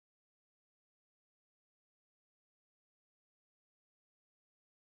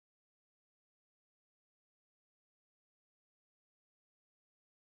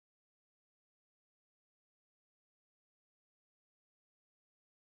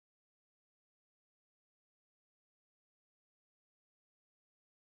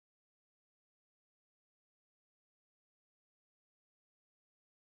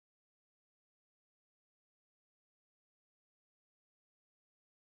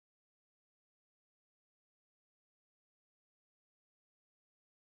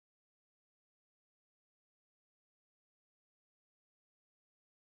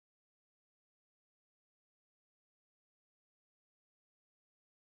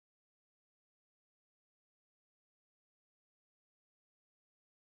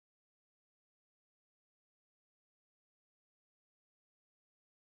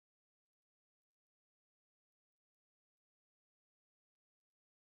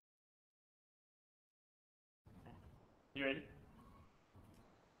You ready?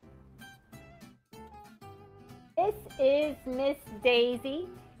 This is Miss Daisy.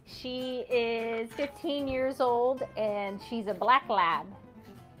 She is 15 years old and she's a black lab.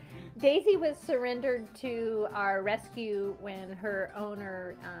 Daisy was surrendered to our rescue when her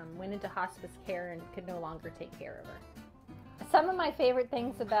owner went into hospice care and could no longer take care of her. Some of my favorite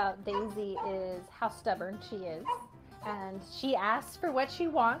things about Daisy is how stubborn she is. And she asks for what she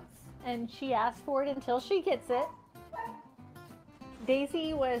wants and she asks for it until she gets it.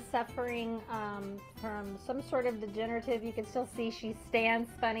 Daisy was suffering from some sort of degenerative, you can still see she stands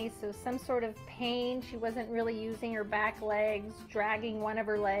funny, so some sort of pain. She wasn't really using her back legs, dragging one of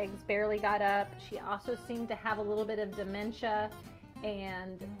her legs, barely got up. She also seemed to have a little bit of dementia.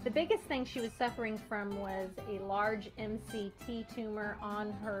 And the biggest thing she was suffering from was a large MCT tumor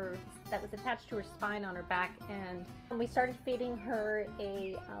on her that was attached to her spine on her back end. And we started feeding her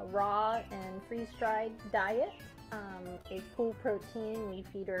a raw and freeze-dried diet. A full protein, we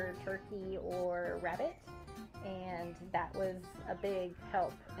feed her turkey or rabbit, and that was a big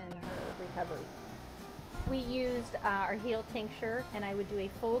help in her recovery. We used our heel tincture, and I would do a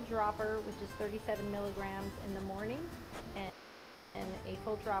full dropper, which is 37 milligrams in the morning, and a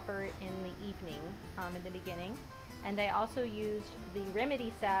full dropper in the evening in the beginning. And I also used the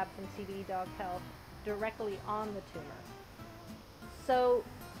Remedy Salve from CBD Dog Health directly on the tumor. So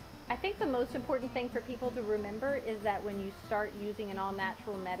I think the most important thing for people to remember is that when you start using an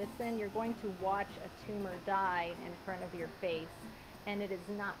all-natural medicine, you're going to watch a tumor die in front of your face, and it is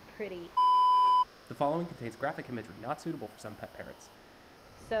not pretty. The following contains graphic imagery not suitable for some pet parents.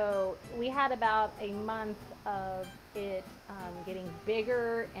 So we had about a month of it getting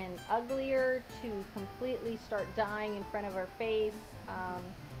bigger and uglier to completely start dying in front of our face.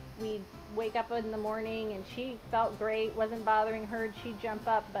 We'd wake up in the morning and she felt great, wasn't bothering her. She'd jump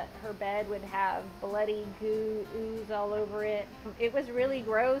up, but her bed would have bloody goo, ooze all over it. It was really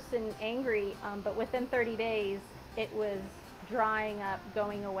gross and angry, but within 30 days, it was drying up,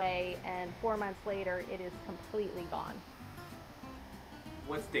 going away, and 4 months later, it is completely gone.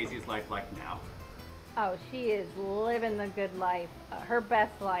 What's Daisy's life like now? Oh, she is living the good life, her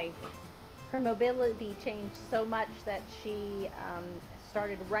best life. Her mobility changed so much that she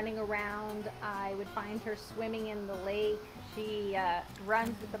started running around. I would find her swimming in the lake. She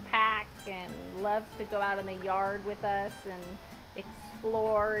runs with the pack and loves to go out in the yard with us and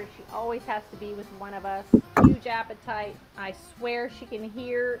explore. She always has to be with one of us. Huge appetite. I swear she can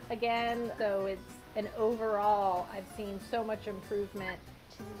hear again. So it's an overall, I've seen so much improvement.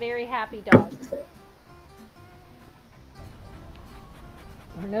 She's a very happy dog.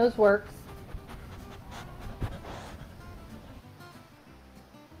 Her nose works.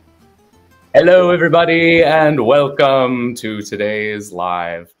 Hello, everybody, and welcome to today's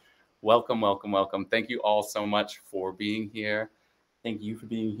live. Welcome, welcome, welcome. Thank you all so much for being here. Thank you for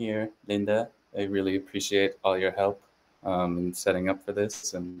being here, Linda. I really appreciate all your help in setting up for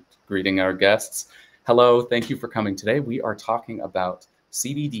this and greeting our guests. Hello, thank you for coming today. We are talking about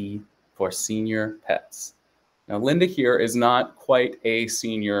CBD for senior pets. Now, Linda here is not quite a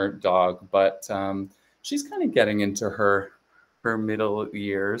senior dog, but she's kind of getting into her middle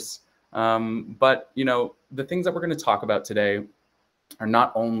years. But, you know, the things that we're going to talk about today are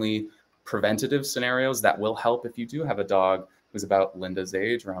not only preventative scenarios that will help if you do have a dog who's about Linda's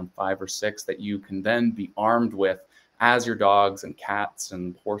age, around 5 or 6, that you can then be armed with as your dogs and cats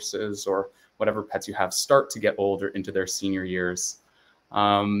and horses or whatever pets you have start to get older into their senior years.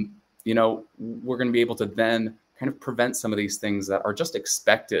 You know, we're going to be able to then kind of prevent some of these things that are just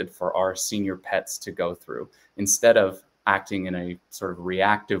expected for our senior pets to go through, instead of acting in a sort of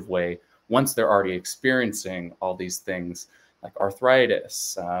reactive way once they're already experiencing all these things like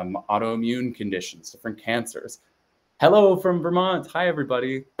arthritis, autoimmune conditions, different cancers. Hello from Vermont. Hi,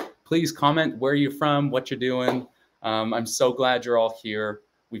 everybody. Please comment where you're from, what you're doing. I'm so glad you're all here.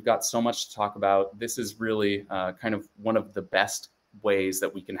 We've got so much to talk about. This is really kind of one of the best ways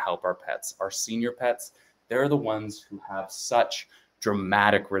that we can help our pets. Our senior pets, they're the ones who have such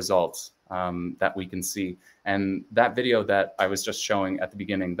dramatic results that we can see. And that video that I was just showing at the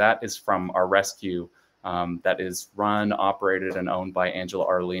beginning, that is from our rescue that is run, operated, and owned by Angela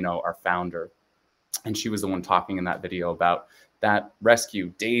Arlino, our founder. And she was the one talking in that video about that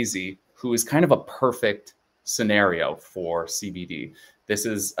rescue, Daisy, who is kind of a perfect scenario for CBD. This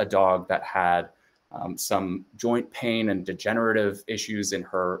is a dog that had some joint pain and degenerative issues in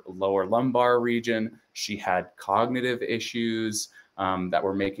her lower lumbar region. She had cognitive issues that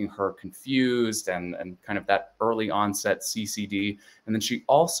were making her confused and kind of that early onset CCD. And then she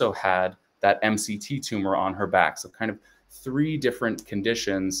also had that MCT tumor on her back. So kind of 3 different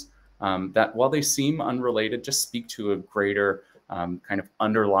conditions that, while they seem unrelated, just speak to a greater kind of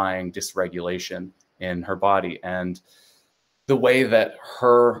underlying dysregulation in her body. And the way that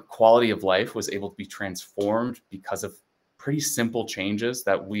her quality of life was able to be transformed because of pretty simple changes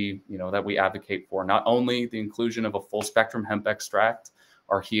that we advocate for. Not only the inclusion of a full spectrum hemp extract,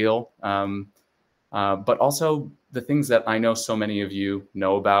 our Heal, but also the things that I know so many of you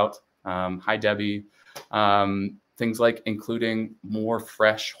know about. Hi, Debbie. Things like including more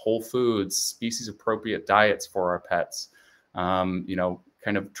fresh, whole foods, species appropriate diets for our pets.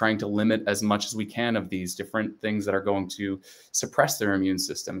 Kind of trying to limit as much as we can of these different things that are going to suppress their immune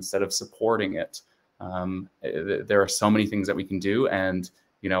system instead of supporting it. There are so many things that we can do. And,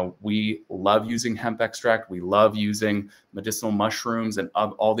 we love using hemp extract. We love using medicinal mushrooms and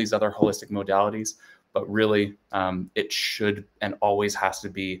all these other holistic modalities. But really, it should and always has to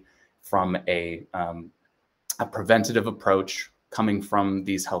be from a preventative approach, coming from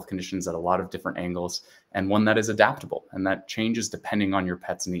these health conditions at a lot of different angles, and one that is adaptable and that changes depending on your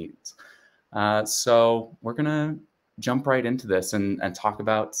pet's needs. So we're going to jump right into this and talk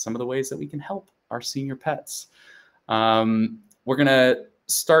about some of the ways that we can help our senior pets. We're going to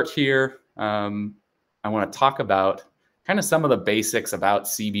start here. I want to talk about kind of some of the basics about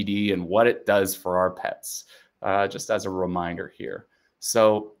CBD and what it does for our pets, just as a reminder here.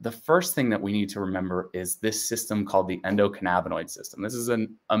 So the first thing that we need to remember is this system called the endocannabinoid system. This is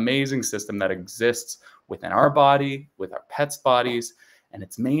an amazing system that exists within our body, with our pets' bodies, and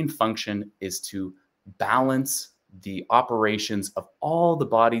its main function is to balance the operations of all the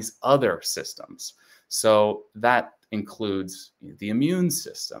body's other systems. So that includes the immune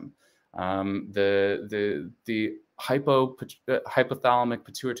system, the hypothalamic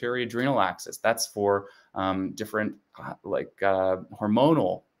pituitary adrenal axis. That's for different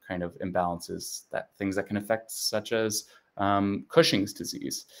hormonal kind of imbalances, things that can affect, such as Cushing's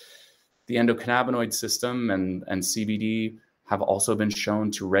disease. The endocannabinoid system and CBD have also been shown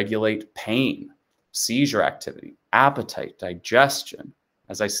to regulate pain, seizure activity, appetite, digestion,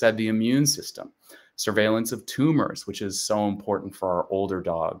 as I said, the immune system, surveillance of tumors, which is so important for our older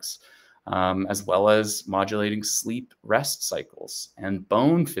dogs, as well as modulating sleep rest cycles and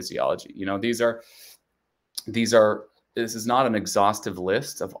bone physiology. This is not an exhaustive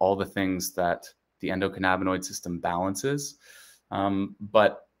list of all the things that the endocannabinoid system balances,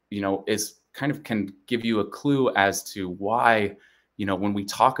 but is kind of can give you a clue as to why, when we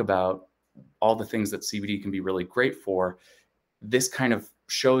talk about all the things that CBD can be really great for, this kind of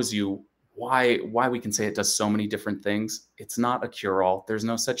shows you why we can say it does so many different things. It's not a cure-all. There's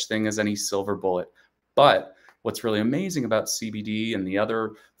no such thing as any silver bullet. But what's really amazing about CBD and the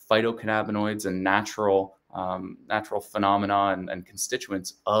other phytocannabinoids and natural phenomena and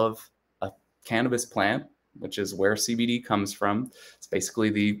constituents of a cannabis plant, which is where CBD comes from. It's basically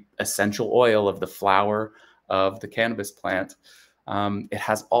the essential oil of the flower of the cannabis plant. It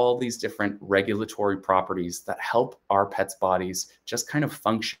has all these different regulatory properties that help our pets' bodies just kind of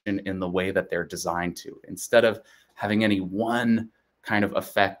function in the way that they're designed to, instead of having any one kind of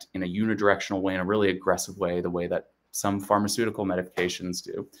effect in a unidirectional way, in a really aggressive way, the way that some pharmaceutical medications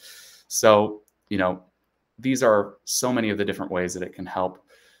do. So, these are so many of the different ways that it can help.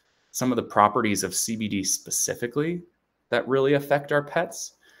 Some of the properties of CBD specifically that really affect our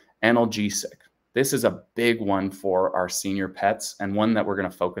pets: analgesic. This is a big one for our senior pets, and one that we're going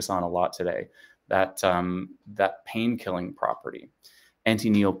to focus on a lot today, that pain-killing property.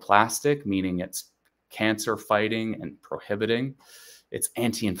 Antineoplastic, meaning it's cancer-fighting and prohibiting. It's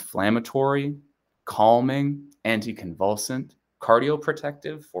anti-inflammatory, calming, anticonvulsant,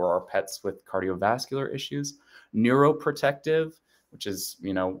 cardioprotective for our pets with cardiovascular issues, neuroprotective, which is,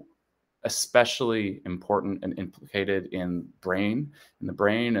 especially important and implicated in the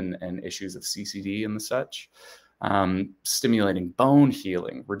brain and issues of CCD and the such. Stimulating bone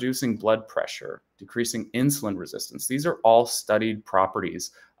healing, reducing blood pressure, decreasing insulin resistance. These are all studied properties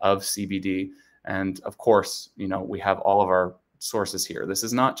of CBD. And of course, we have all of our sources here. This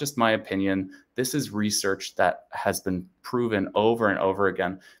is not just my opinion. This is research that has been proven over and over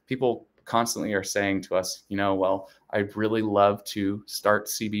again. People constantly are saying to us, well, I'd really love to start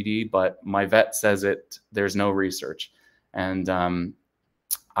CBD, but my vet says there's no research. And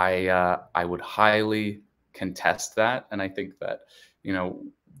I would highly contest that. And I think that,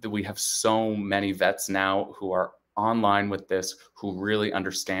 that we have so many vets now who are online with this, who really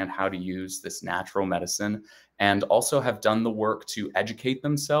understand how to use this natural medicine, and also have done the work to educate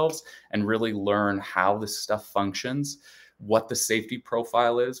themselves and really learn how this stuff functions, what the safety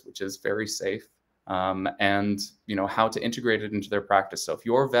profile is, which is very safe, and how to integrate it into their practice. So if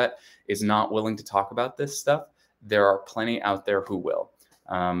your vet is not willing to talk about this stuff, there are plenty out there who will.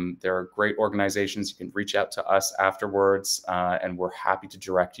 There are great organizations. You can reach out to us afterwards, and we're happy to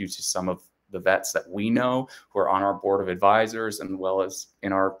direct you to some of the vets that we know who are on our board of advisors, and well as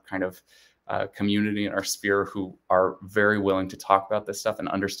in our kind of community and our sphere, who are very willing to talk about this stuff and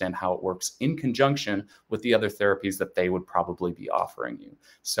understand how it works in conjunction with the other therapies that they would probably be offering you.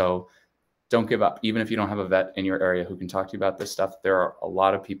 So don't give up. Even if you don't have a vet in your area who can talk to you about this stuff, there are a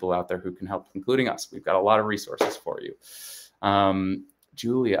lot of people out there who can help, including us. We've got a lot of resources for you.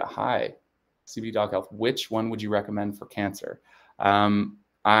 Julia, hi. CBD Dog Health. Which one would you recommend for cancer?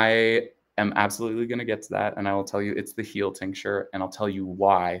 I am absolutely going to get to that, and I will tell you it's the Heal tincture, and I'll tell you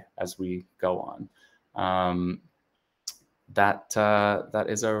why as we go on. That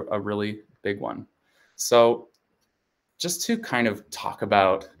is a really big one. So just to kind of talk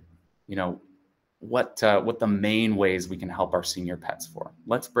about, you know, what the main ways we can help our senior pets for.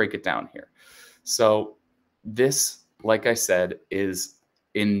 Let's break it down here. So this, like I said, is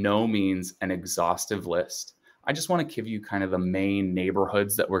in no means an exhaustive list. I just want to give you kind of the main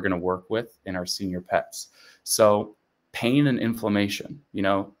neighborhoods that we're going to work with in our senior pets. So pain and inflammation, you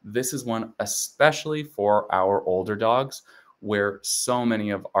know, this is one especially for our older dogs, where so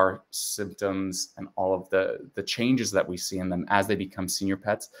many of our symptoms and all of the changes that we see in them as they become senior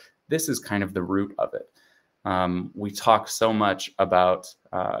pets, this is kind of the root of it. We talk so much about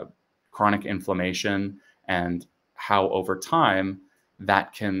chronic inflammation and how over time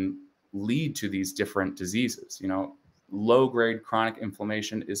that can lead to these different diseases. You know, low-grade chronic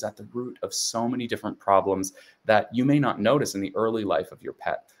inflammation is at the root of so many different problems that you may not notice in the early life of your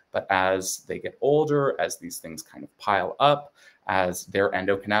pet. But as they get older, as these things kind of pile up, as their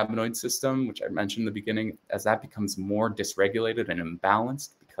endocannabinoid system, which I mentioned in the beginning, as that becomes more dysregulated and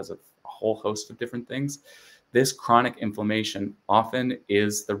imbalanced because of a whole host of different things, this chronic inflammation often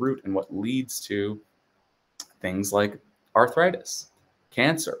is the root and what leads to things like arthritis,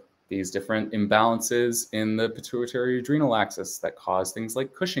 cancer, these different imbalances in the pituitary adrenal axis that cause things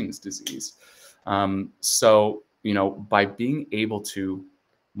like Cushing's disease. So, you know, by being able to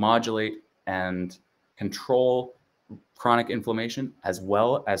modulate and control chronic inflammation, as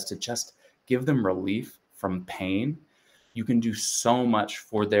well as to just give them relief from pain, you can do so much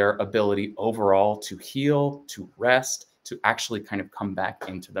for their ability overall to heal, to rest, to actually kind of come back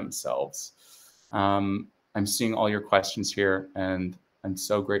into themselves. I'm seeing all your questions here, and I'm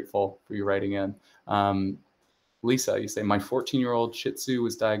so grateful for you writing in. Lisa, you say, my 14-year-old Shih Tzu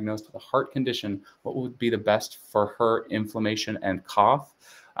was diagnosed with a heart condition. What would be the best for her inflammation and cough?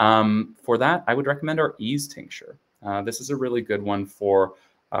 For that, I would recommend our Ease tincture. This is a really good one for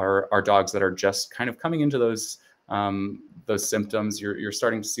our dogs that are just kind of coming into those symptoms. You're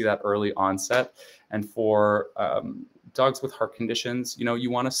starting to see that early onset. And for dogs with heart conditions, you know, you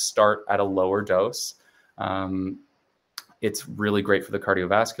want to start at a lower dose. It's really great for the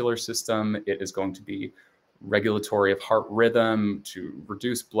cardiovascular system. It is going to be regulatory of heart rhythm to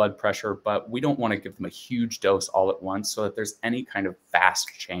reduce blood pressure, but we don't want to give them a huge dose all at once so that there's any kind of fast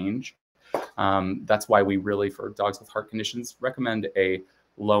change. That's why we really, for dogs with heart conditions, recommend a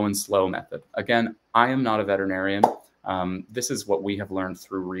low and slow method. Again, I am not a veterinarian. This is what we have learned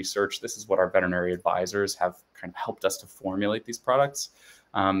through research. This is what our veterinary advisors have kind of helped us to formulate these products.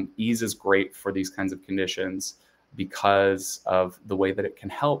 Ease is great for these kinds of conditions because of the way that it can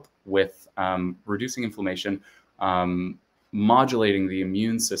help with reducing inflammation, modulating the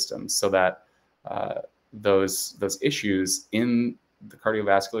immune system so that those issues in the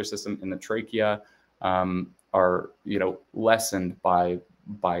cardiovascular system, in the trachea, are, you know, lessened by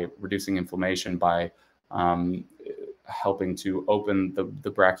reducing inflammation, by helping to open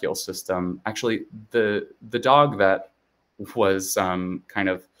the brachial system. Actually, the dog that was kind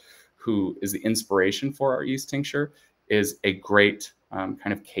of who is the inspiration for our Ease tincture is a great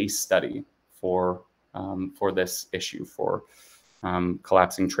kind of case study for this issue, for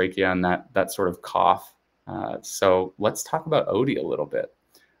collapsing trachea and that sort of cough. So let's talk about Odie a little bit.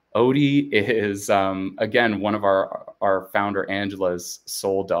 Odie is, again, one of our founder Angela's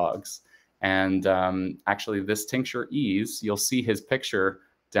soul dogs. And actually this tincture Ease, you'll see his picture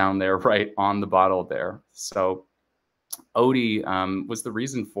down there right on the bottle there. So Odie was the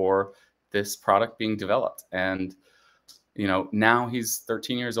reason for this product being developed. And, you know, now he's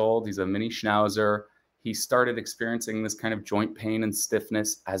 13 years old. He's a mini schnauzer. He started experiencing this kind of joint pain and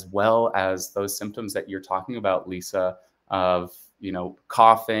stiffness, as well as those symptoms that you're talking about, Lisa, of, you know,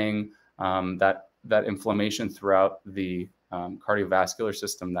 coughing, that inflammation throughout the cardiovascular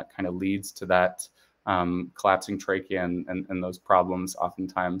system that kind of leads to that collapsing trachea and those problems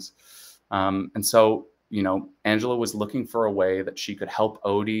oftentimes. And so, you know, Angela was looking for a way that she could help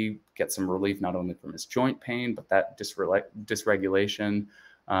Odie get some relief not only from his joint pain, but that dysregulation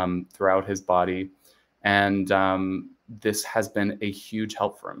throughout his body. And this has been a huge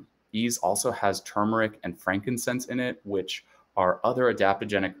help for him. Ease also has turmeric and frankincense in it, which are other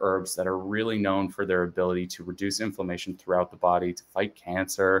adaptogenic herbs that are really known for their ability to reduce inflammation throughout the body, to fight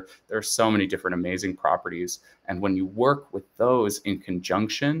cancer. There are so many different amazing properties. And when you work with those in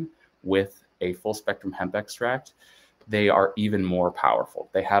conjunction with a full spectrum hemp extract, they are even more powerful.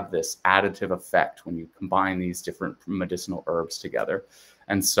 They have this additive effect when you combine these different medicinal herbs together.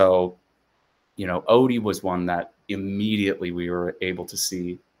 And so, you know, Odie was one that immediately we were able to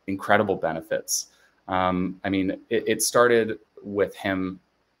see incredible benefits. I mean, it started with him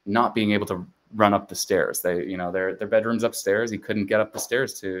not being able to run up the stairs. They, you know, their bedroom's upstairs. He couldn't get up the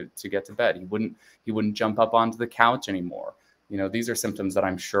stairs to get to bed. He wouldn't jump up onto the couch anymore. You know, these are symptoms that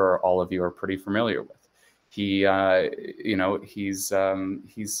I'm sure all of you are pretty familiar with. He, you know, he's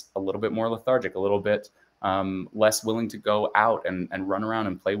a little bit more lethargic, a little bit less willing to go out and run around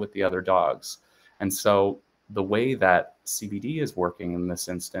and play with the other dogs. And so the way that CBD is working in this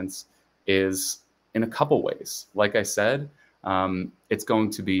instance is in a couple ways. Like I said, it's going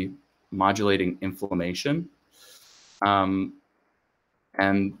to be modulating inflammation. And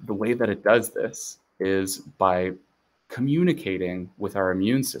the way that it does this is by communicating with our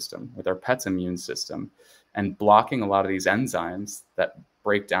immune system, with our pet's immune system, and blocking a lot of these enzymes that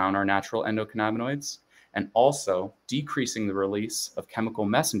break down our natural endocannabinoids, and also decreasing the release of chemical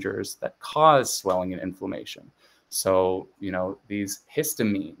messengers that cause swelling and inflammation. So, you know, these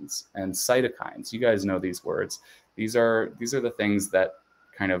histamines and cytokines, you guys know these words. These are the things that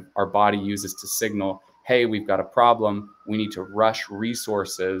kind of our body uses to signal, hey, we've got a problem. We need to rush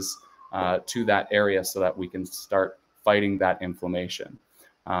resources to that area so that we can start fighting that inflammation.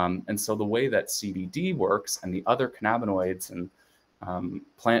 And so the way that CBD works and the other cannabinoids and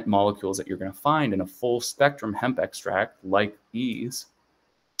plant molecules that you're going to find in a full spectrum hemp extract like Ease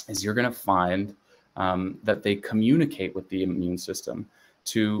is you're going to find that they communicate with the immune system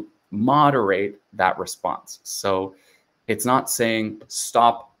to moderate that response. So it's not saying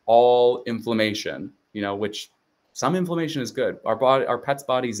stop all inflammation, you know, which some inflammation is good. Our pets'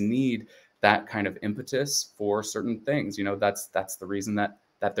 bodies need that kind of impetus for certain things. You know, that's the reason that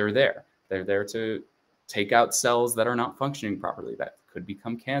they're there. They're there to take out cells that are not functioning properly, that could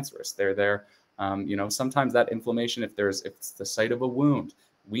become cancerous. They're there, you know, sometimes that inflammation, if it's the site of a wound,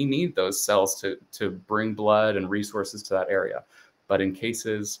 we need those cells to bring blood and resources to that area. But in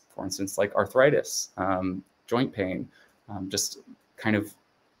cases, for instance, like arthritis, joint pain, just kind of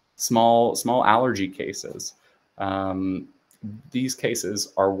small allergy cases, these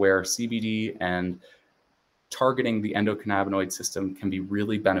cases are where CBD and targeting the endocannabinoid system can be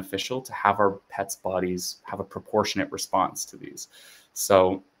really beneficial to have our pets' bodies have a proportionate response to these.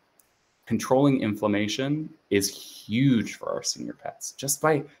 So controlling inflammation is huge for our senior pets. Just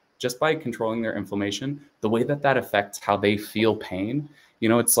by controlling their inflammation, the way that affects how they feel pain, you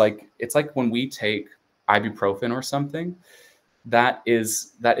know, it's like when we take ibuprofen or something, that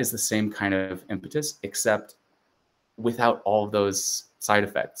is the same kind of impetus, except without all of those side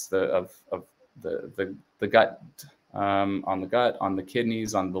effects of the gut, on the gut, on the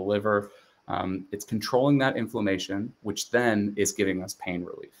kidneys, on the liver. It's controlling that inflammation, which then is giving us pain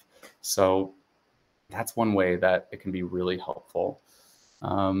relief. So that's one way that it can be really helpful.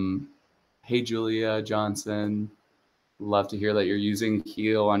 Hey, Julia Johnson, love to hear that you're using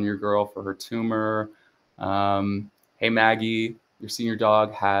Heal on your girl for her tumor. Hey, Maggie, your senior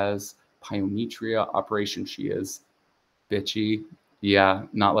dog has pyometria operation. She is bitchy. Yeah,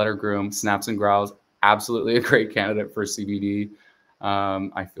 not let her groom. Snaps and growls. Absolutely a great candidate for CBD.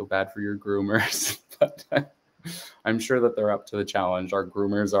 I feel bad for your groomers, but I'm sure that they're up to the challenge. Our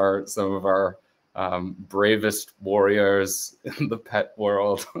groomers are some of our bravest warriors in the pet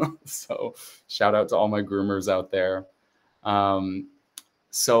world. So shout out to all my groomers out there.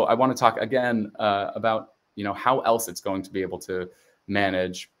 So I want to talk again about, you know, how else it's going to be able to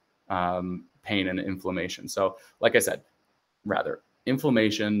manage pain and inflammation. So like I said,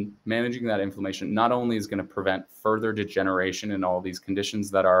 inflammation, managing that inflammation not only is going to prevent further degeneration in all these conditions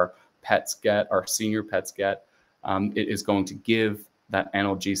that our pets get, our senior pets get, it is going to give that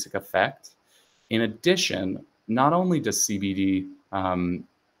analgesic effect. In addition, not only does CBD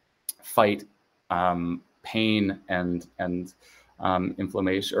fight pain and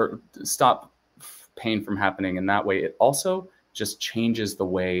inflammation, or stop pain from happening in that way, it also just changes the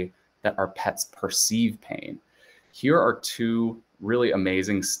way that our pets perceive pain. Here are two really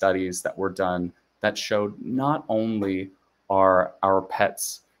amazing studies that were done that showed not only are our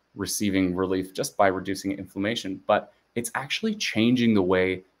pets receiving relief just by reducing inflammation, but it's actually changing the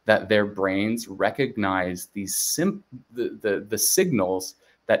way that their brains recognize these the signals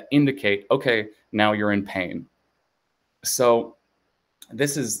that indicate, okay, now you're in pain. So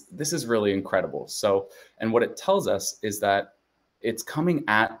this is really incredible. So, and what it tells us is that it's coming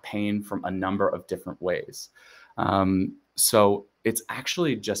at pain from a number of different ways. So it's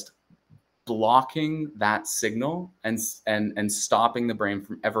actually just blocking that signal and stopping the brain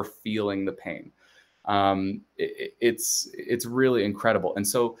from ever feeling the pain. It's really incredible. And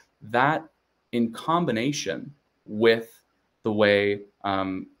so that, in combination with the way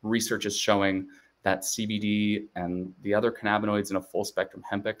research is showing that CBD and the other cannabinoids in a full spectrum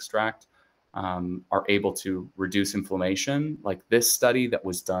hemp extract are able to reduce inflammation. Like this study that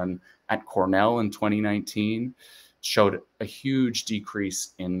was done at Cornell in 2019 showed a huge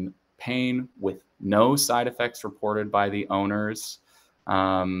decrease in pain with no side effects reported by the owners.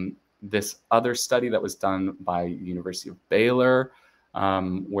 This other study that was done by University of Baylor,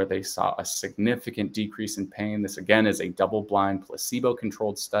 where they saw a significant decrease in pain. This again is a double-blind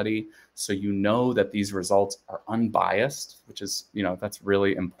placebo-controlled study. So you know that these results are unbiased, which is, that's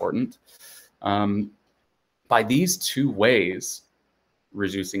really important. By these two ways,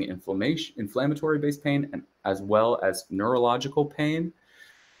 reducing inflammatory-based pain and as well as neurological pain,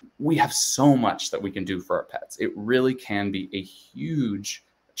 we have so much that we can do for our pets. It really can be a huge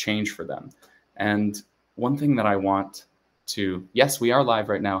change for them. And one thing that I want to, yes, we are live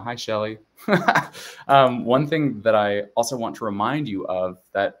right now. Hi, Shelly. One thing that I also want to remind you of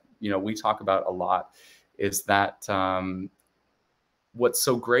that, we talk about a lot is that what's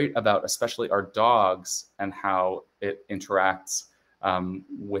so great about especially our dogs and how it interacts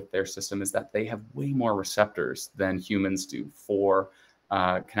with their system is that they have way more receptors than humans do for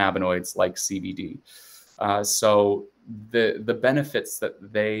cannabinoids like CBD. So the benefits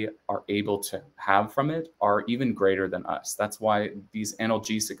that they are able to have from it are even greater than us. That's why these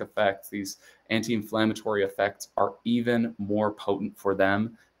analgesic effects, these anti-inflammatory effects are even more potent for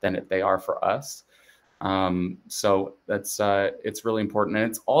them than they are for us. So that's it's really important. And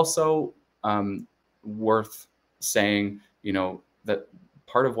it's also worth saying, that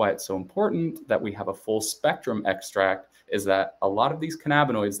part of why it's so important that we have a full spectrum extract is that a lot of these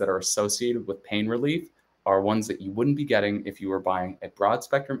cannabinoids that are associated with pain relief are ones that you wouldn't be getting if you were buying a broad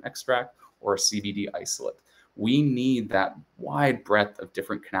spectrum extract or a CBD isolate. We need that wide breadth of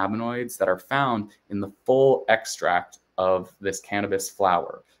different cannabinoids that are found in the full extract of this cannabis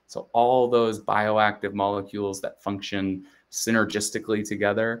flower. So all those bioactive molecules that function synergistically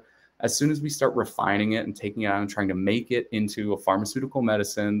together, as soon as we start refining it and taking it out and trying to make it into a pharmaceutical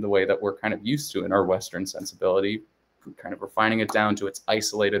medicine the way that we're kind of used to in our Western sensibility, kind of refining it down to its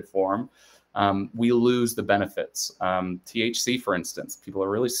isolated form, we lose the benefits. THC, for instance, people are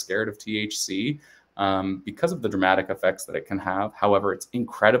really scared of THC because of the dramatic effects that it can have. However, it's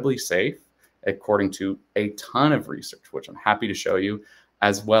incredibly safe, according to a ton of research, which I'm happy to show you,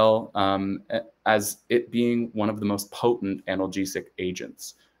 as well as it being one of the most potent analgesic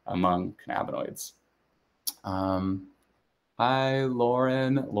agents among cannabinoids. Hi,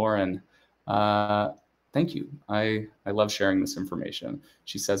 Lauren. Lauren, thank you. I love sharing this information.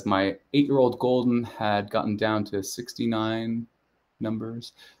 She says, my 8-year-old Golden had gotten down to 69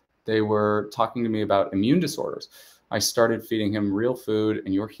 numbers. They were talking to me about immune disorders. I started feeding him real food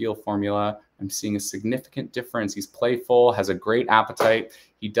and your Heal formula. I'm seeing a significant difference. He's playful, has a great appetite.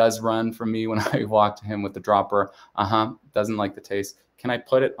 He does run from me when I walk to him with the dropper. Doesn't like the taste. Can I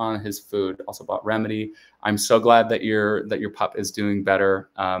put it on his food? Also bought Remedy. I'm so glad that your pup is doing better.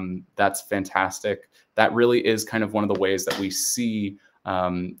 That's fantastic. That really is kind of one of the ways that we see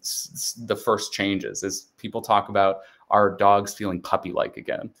the first changes is people talk about our dogs feeling puppy-like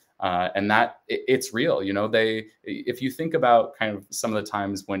again. And that it's real, if you think about kind of some of the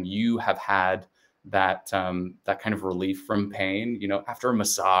times when you have had that kind of relief from pain, after a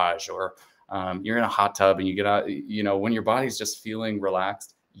massage or you're in a hot tub and you get out, when your body's just feeling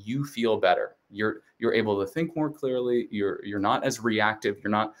relaxed, you feel better. You're able to think more clearly. You're not as reactive.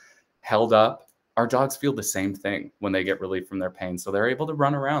 You're not held up. Our dogs feel the same thing when they get relief from their pain. So they're able to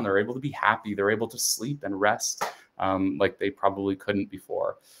run around. They're able to be happy. They're able to sleep and rest like they probably couldn't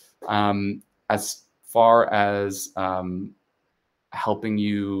before. As far as helping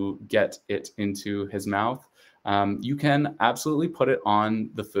you get it into his mouth, you can absolutely put it on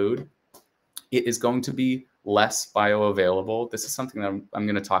the food. It is going to be less bioavailable. This is something that I'm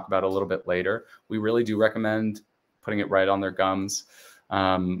going to talk about a little bit later. We really do recommend putting it right on their gums,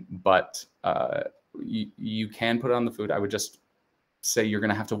 but you can put it on the food. I would just say you're going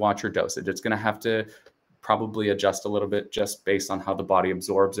to have to watch your dosage. It's going to have to probably adjust a little bit just based on how the body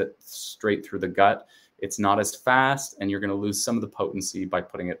absorbs it straight through the gut. It's not as fast, and you're going to lose some of the potency by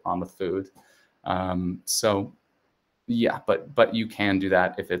putting it on the food. So yeah, but you can do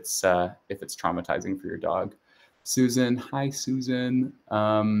that if it's traumatizing for your dog. Susan, hi Susan,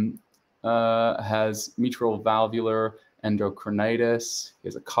 has mitral valvular endocrinitis. He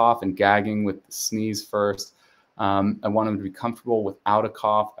has a cough and gagging with the sneeze first. I want him to be comfortable without a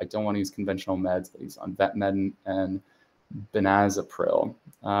cough. I don't want to use conventional meds, but he's on Vetmed and Benazepril.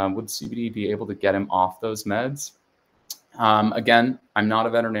 Would CBD be able to get him off those meds? Again, I'm not a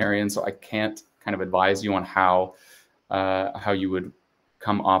veterinarian, so I can't kind of advise you on how you would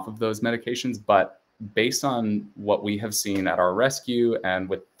come off of those medications. But based on what we have seen at our rescue and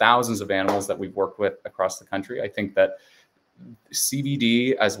with thousands of animals that we've worked with across the country, I think that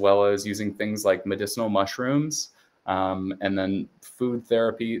CBD, as well as using things like medicinal mushrooms and then food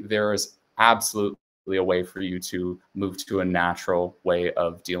therapy, there is absolutely a way for you to move to a natural way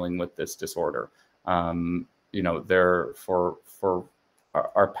of dealing with this disorder. You know, there for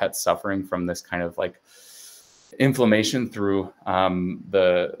our pets suffering from this kind of like inflammation through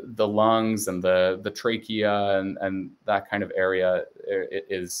the lungs and the trachea and that kind of area,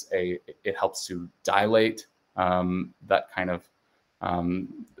 it helps to dilate that kind of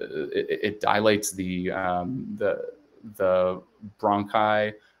it dilates the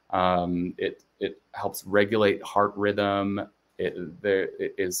bronchi. It helps regulate heart rhythm.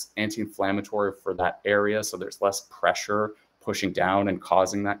 It is anti-inflammatory for that area, so there's less pressure pushing down and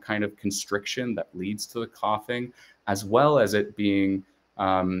causing that kind of constriction that leads to the coughing, as well as it being,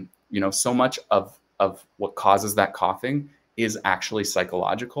 you know, so much of what causes that coughing is actually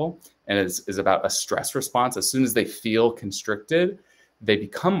psychological and is about a stress response. As soon as they feel constricted, they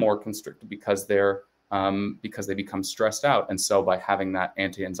become more constricted because they become stressed out. And so by having that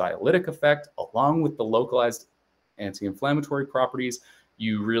anti-anxiolytic effect along with the localized anti-inflammatory properties,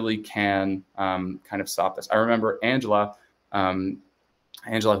 you really can kind of stop this. I remember Angela,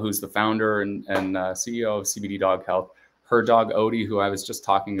 who's the founder and CEO of CBD Dog Health, her dog Odie, who I was just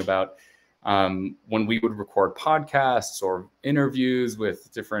talking about, when we would record podcasts or interviews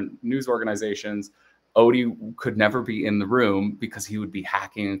with different news organizations, Odie could never be in the room because he would be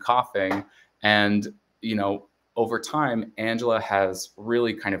hacking and coughing. And, you know, over time, Angela has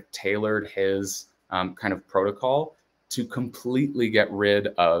really kind of tailored his kind of protocol to completely get rid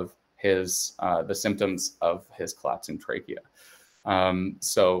of his the symptoms of his collapsing trachea.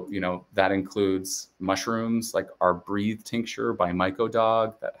 So, you know, that includes mushrooms like our Breathe tincture by Myco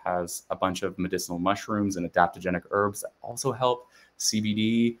Dog that has a bunch of medicinal mushrooms and adaptogenic herbs that also help.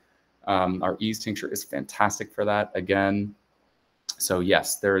 CBD, our Ease tincture is fantastic for that again. So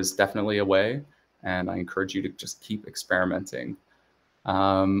yes, there is definitely a way, and I encourage you to just keep experimenting.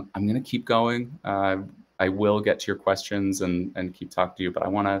 I'm going to keep going. I will get to your questions and keep talking to you, but I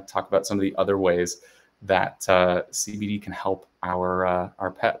want to talk about some of the other ways that CBD can help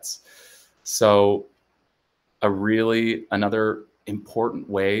our pets. So another important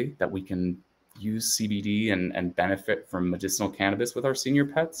way that we can use CBD and benefit from medicinal cannabis with our senior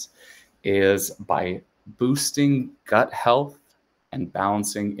pets is by boosting gut health and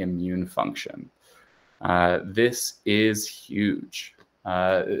balancing immune function. This is huge.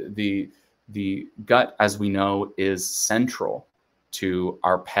 The gut, as we know, is central to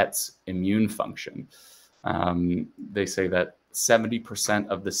our pet's immune function. They say that 70%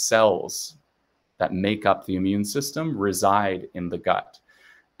 of the cells that make up the immune system reside in the gut.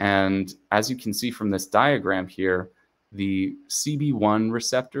 And as you can see from this diagram here, the CB1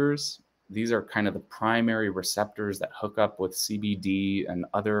 receptors, these are kind of the primary receptors that hook up with CBD and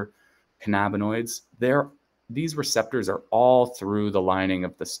other cannabinoids. These receptors are all through the lining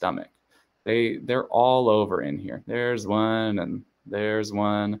of the stomach. They're all over in here. There's one and there's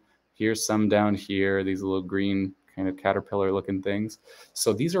one. Here's some down here, these little green kind of caterpillar looking things.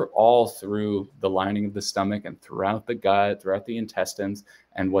 So these are all through the lining of the stomach and throughout the gut, throughout the intestines.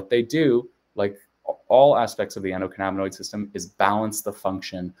 And what they do, like all aspects of the endocannabinoid system, is balance the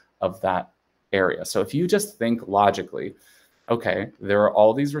function of that area. So if you just think logically, okay, there are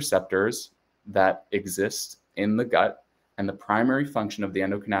all these receptors that exist in the gut, and the primary function of the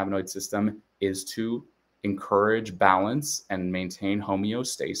endocannabinoid system is to encourage balance and maintain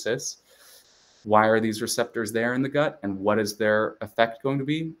homeostasis. Why are these receptors there in the gut, and what is their effect going to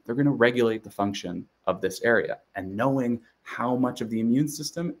be? They're going to regulate the function of this area. And knowing how much of the immune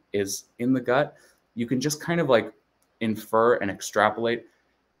system is in the gut, you can just kind of like infer and extrapolate.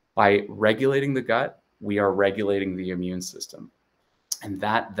 By regulating the gut, we are regulating the immune system. And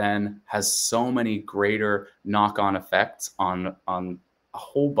that then has so many greater knock-on effects on a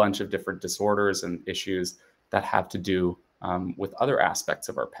whole bunch of different disorders and issues that have to do with other aspects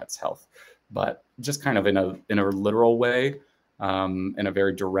of our pet's health. But just kind of in a literal way, in a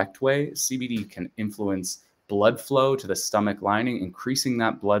very direct way, CBD can influence blood flow to the stomach lining, increasing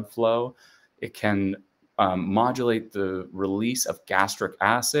that blood flow. It can modulate the release of gastric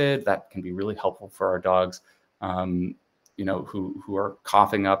acid. That can be really helpful for our dogs, who are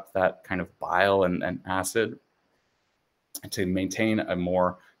coughing up that kind of bile and acid, to maintain a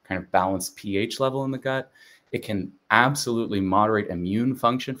more kind of balanced pH level in the gut. It can absolutely moderate immune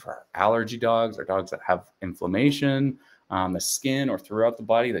function for our allergy dogs, or dogs that have inflammation on the skin or throughout the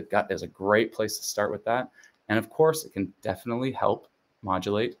body. The gut is a great place to start with that. And of course, it can definitely help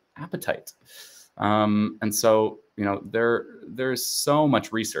modulate appetite. And so, there's so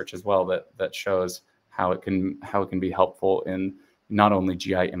much research as well that shows how it can be helpful in not only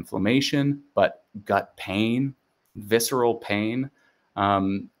GI inflammation, but gut pain, visceral pain,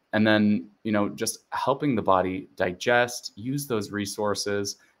 and then, just helping the body digest, use those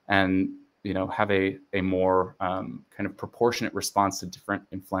resources, and, have a more kind of proportionate response to different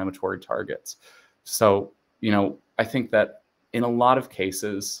inflammatory targets. So, I think that in a lot of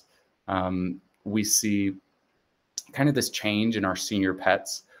cases, we see kind of this change in our senior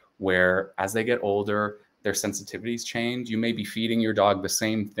pets, where as they get older, their sensitivities change. You may be feeding your dog the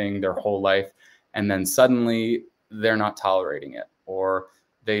same thing their whole life, and then suddenly they're not tolerating it, or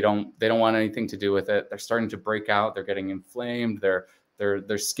they don't want anything to do with it. They're starting to break out. They're getting inflamed.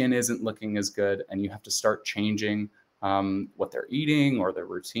 Their skin isn't looking as good, and you have to start changing what they're eating or their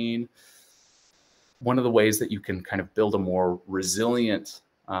routine. One of the ways that you can kind of build a more resilient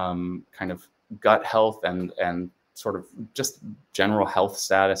kind of gut health and sort of just general health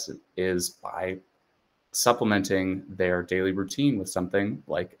status is by supplementing their daily routine with something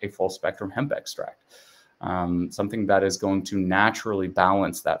like a full spectrum hemp extract. Something that is going to naturally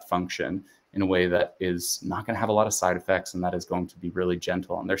balance that function in a way that is not going to have a lot of side effects, and that is going to be really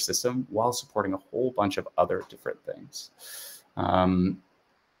gentle on their system while supporting a whole bunch of other different things.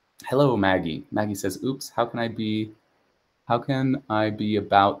 Hello, Maggie. Maggie says, oops, how can I be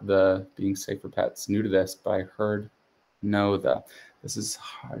about the being safe for pets? New to this, but I heard this is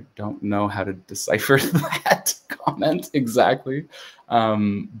hard. Don't know how to decipher that comment exactly.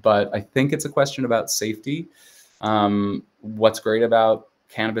 But I think it's a question about safety. What's great about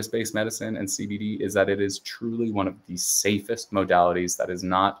cannabis-based medicine and CBD is that it is truly one of the safest modalities. That is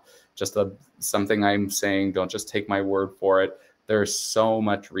not just something I'm saying. Don't just take my word for it. There's so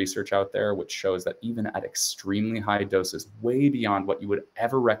much research out there which shows that even at extremely high doses, way beyond what you would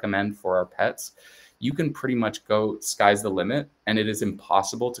ever recommend for our pets, you can pretty much go sky's the limit, and it is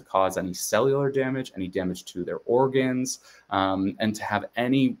impossible to cause any cellular damage, any damage to their organs, and to have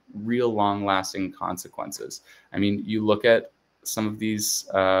any real long-lasting consequences. I mean, you look at some of these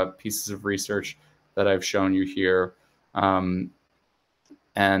pieces of research that I've shown you here, and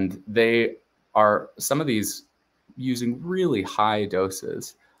they are, some of these using really high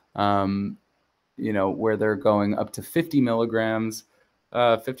doses, where they're going up to 50 milligrams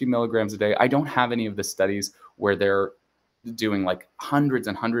a day. I don't have any of the studies where they're doing like hundreds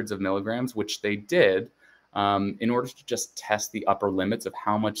and hundreds of milligrams, which they did in order to just test the upper limits of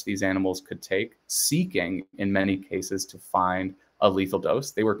how much these animals could take, seeking in many cases to find a lethal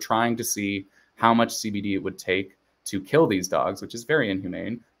dose. They were trying to see how much CBD it would take to kill these dogs, which is very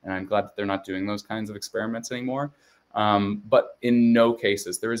inhumane. And I'm glad that they're not doing those kinds of experiments anymore. But in no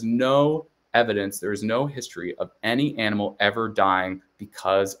cases, there is no evidence, there is no history of any animal ever dying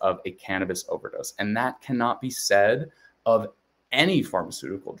because of a cannabis overdose. And that cannot be said of any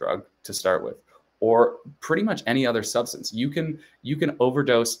pharmaceutical drug to start with, or pretty much any other substance. You can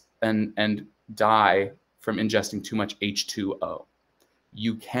overdose and die from ingesting too much H2O.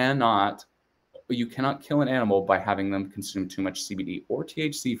 You cannot kill an animal by having them consume too much CBD or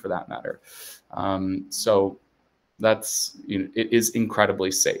THC for that matter. So that's, it is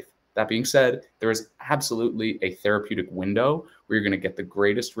incredibly safe. That being said, there is absolutely a therapeutic window where you're going to get the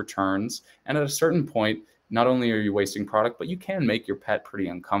greatest returns. And at a certain point, not only are you wasting product, but you can make your pet pretty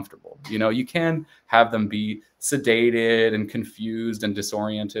uncomfortable. You can have them be sedated and confused and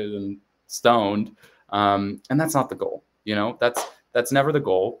disoriented and stoned. And that's not the goal. That's never the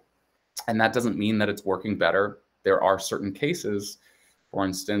goal. And that doesn't mean that it's working better. There are certain cases, for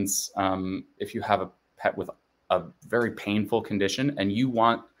instance, if you have a pet with a very painful condition and you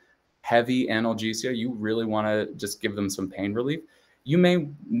want heavy analgesia, you really want to just give them some pain relief, you may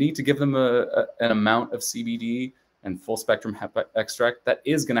need to give them an amount of CBD and full spectrum hemp extract that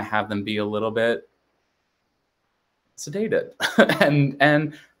is going to have them be a little bit sedated.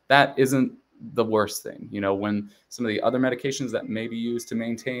 and that isn't the worst thing. When some of the other medications that may be used to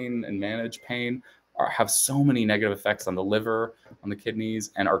maintain and manage pain have so many negative effects on the liver, on the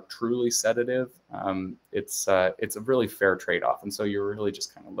kidneys and are truly sedative, it's a really fair trade-off. And so you're really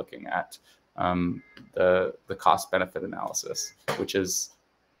just kind of looking at the cost-benefit analysis, which is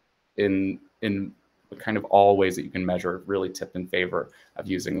in kind of all ways that you can measure, really tipped in favor of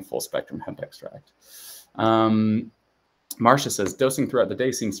using a full spectrum hemp extract. Marcia says, dosing throughout the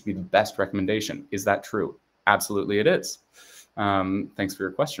day seems to be the best recommendation. Is that true? Absolutely it is. Thanks for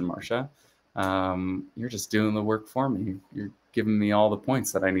your question, Marcia. You're just doing the work for me. You're giving me all the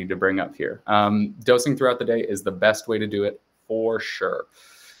points that I need to bring up here. Dosing throughout the day is the best way to do it for sure.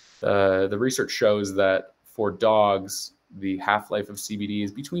 The research shows that for dogs, the half-life of CBD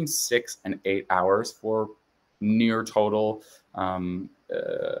is between 6 and 8 hours for near total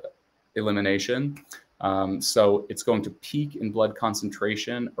elimination. So it's going to peak in blood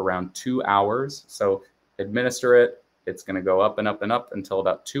concentration around 2 hours. So administer it, it's going to go up and up and up until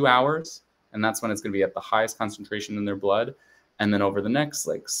about 2 hours. And that's when it's going to be at the highest concentration in their blood. And then over the next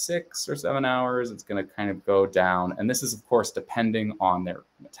like 6 or 7 hours, it's going to kind of go down. And this is, of course, depending on their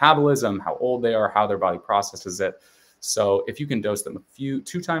metabolism, how old they are, how their body processes it. So if you can dose them 2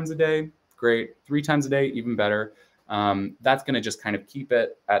 times a day, great. 3 times a day, even better. That's going to just kind of keep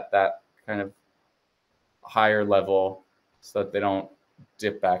it at that kind of higher level so that they don't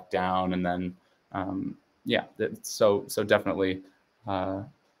dip back down. And then, yeah, so definitely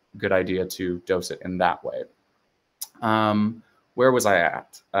good idea to dose it in that way. Where was I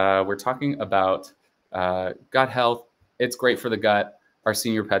at? We're talking about gut health. It's great for the gut. Our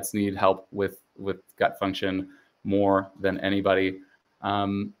senior pets need help with gut function more than anybody.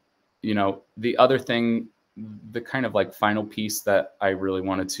 You know, the other thing, the kind of like final piece that I really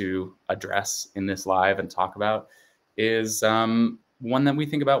wanted to address in this live and talk about is one that we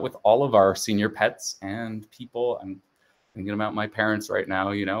think about with all of our senior pets and people. I'm thinking about my parents right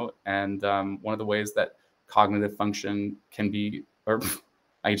now, you know, and one of the ways that cognitive function can be, or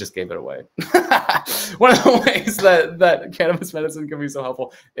I just gave it away. One of the ways that cannabis medicine can be so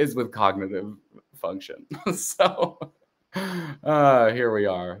helpful is with cognitive function. So here we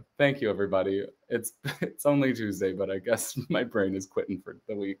are. Thank you, everybody. It's only Tuesday, but I guess my brain is quitting for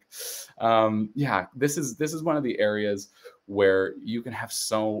the week. Yeah, this is one of the areas where you can have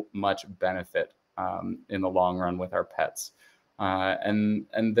so much benefit in the long run with our pets. And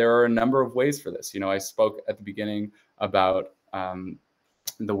there are a number of ways for this. You know, I spoke at the beginning about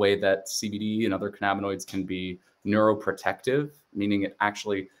the way that CBD and other cannabinoids can be neuroprotective, meaning it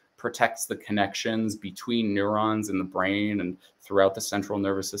actually protects the connections between neurons in the brain and throughout the central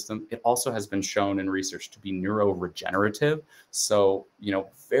nervous system. It also has been shown in research to be neuroregenerative. So, you know,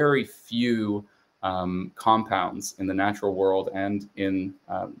 very few compounds in the natural world and in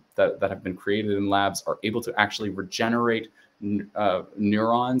that have been created in labs are able to actually regenerate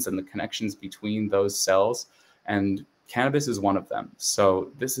neurons and the connections between those cells. And cannabis is one of them.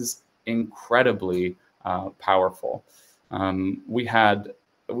 So this is incredibly powerful. We've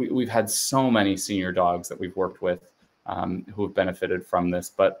had so many senior dogs that we've worked with who have benefited from this,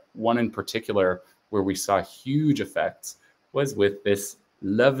 but one in particular where we saw huge effects was with this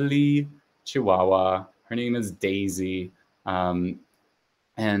lovely Chihuahua. Her name is Daisy. And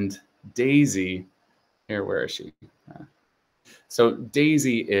Daisy, here, where is she? So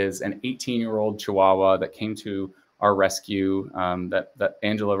Daisy is an 18-year-old Chihuahua that came to our rescue that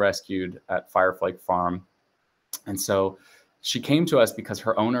Angela rescued at Firefly Farm. And so she came to us because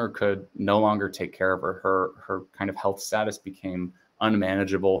her owner could no longer take care of her. Her kind of health status became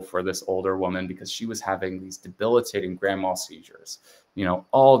unmanageable for this older woman because she was having these debilitating grand mal seizures. You know,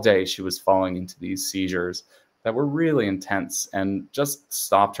 all day she was falling into these seizures that were really intense and just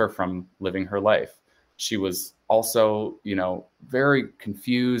stopped her from living her life. She was also, you know, very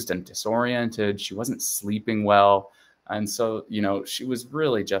confused and disoriented. She wasn't sleeping well. And so, you know, she was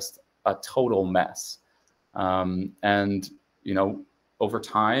really just a total mess. And, you know, over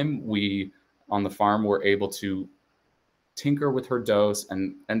time, we on the farm were able to tinker with her dose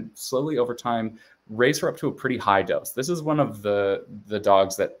and slowly over time raise her up to a pretty high dose. This is one of the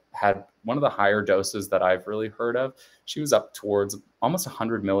dogs that had one of the higher doses that I've really heard of. She was up towards almost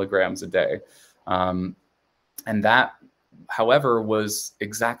 100 milligrams a day. And that, however, was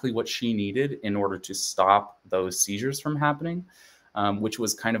exactly what she needed in order to stop those seizures from happening, which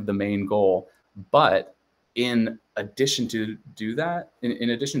was kind of the main goal. But in addition to do that,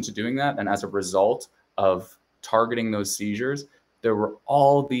 in addition to doing that, and as a result of targeting those seizures, there were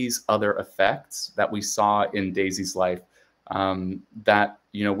all these other effects that we saw in Daisy's life that,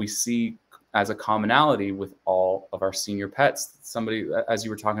 you know, we see as a commonality with all of our senior pets. Somebody, as you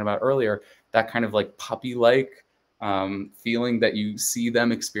were talking about earlier, that kind of like puppy-like feeling that you see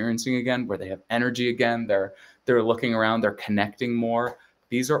them experiencing again, where they have energy again, they're looking around, they're connecting more.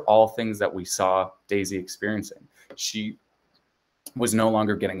 These are all things that we saw Daisy experiencing. She was no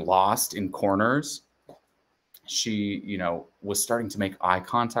longer getting lost in corners. She, was starting to make eye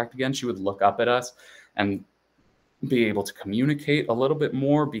contact again. She would look up at us and be able to communicate a little bit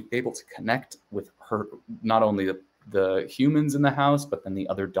more, be able to connect with her, not only the humans in the house, but then the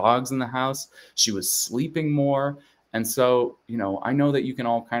other dogs in the house. She was sleeping more. And so, I know that you can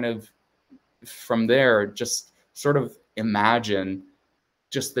all kind of, from there, just sort of imagine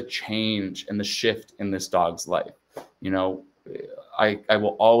just the change and the shift in this dog's life. I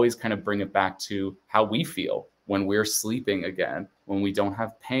will always kind of bring it back to how we feel when we're sleeping again, when we don't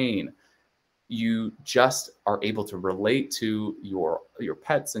have pain. You just are able to relate to your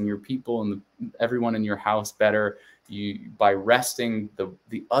pets and your people and everyone in your house better. By resting,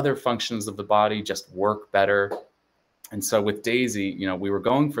 the other functions of the body just work better. And so with Daisy, we were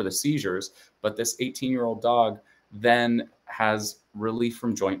going for the seizures, but this 18-year-old dog then has relief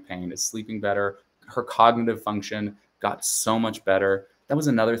from joint pain, is sleeping better. Her cognitive function got so much better. That was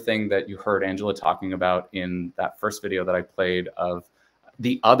another thing that you heard Angela talking about in that first video that I played of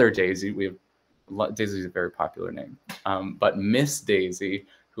the other Daisy. Daisy is a very popular name, but Miss Daisy,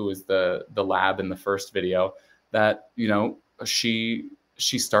 who is the lab in the first video, that she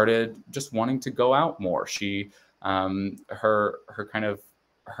started just wanting to go out more. She her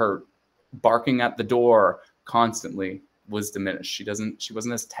barking at the door constantly was diminished. She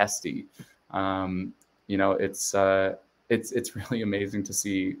wasn't as testy. It's really amazing to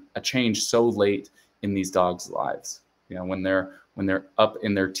see a change so late in these dogs' lives. When they're up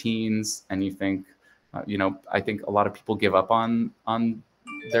in their teens, and you think, I think a lot of people give up on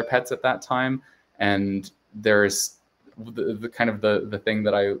their pets at that time. And there's the kind of the thing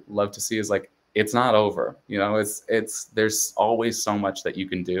that I love to see is like, it's not over. There's always so much that you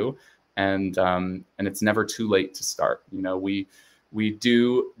can do, and it's never too late to start. We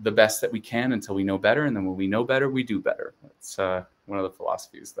do the best that we can until we know better, and then when we know better, we do better. It's one of the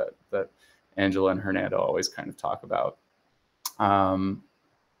philosophies that Angela and Hernando always kind of talk about.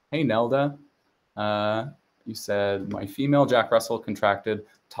 Hey, Nelda, you said, my female Jack Russell contracted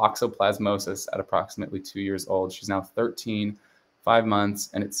toxoplasmosis at approximately 2 years old. She's now 13, 5 months,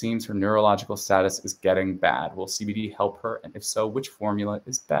 and it seems her neurological status is getting bad. Will CBD help her? And if so, which formula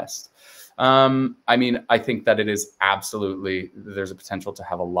is best? I think that it is absolutely, there's a potential to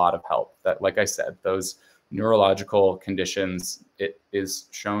have a lot of help. That, like I said, those neurological conditions, it is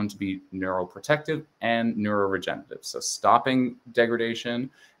shown to be neuroprotective and neuroregenerative. So stopping degradation,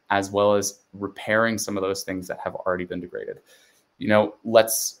 as well as repairing some of those things that have already been degraded.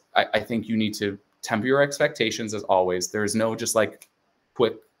 I think you need to temper your expectations as always. There's no just like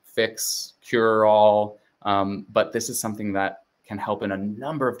quick fix, cure all, but this is something that can help in a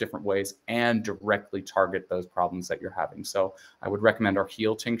number of different ways and directly target those problems that you're having. So I would recommend our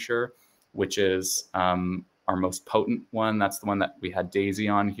Heal tincture, which is our most potent one. That's the one that we had Daisy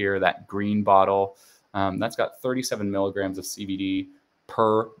on here, that green bottle. That's got 37 milligrams of CBD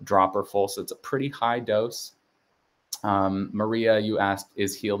per dropper full. So it's a pretty high dose. Maria, you asked,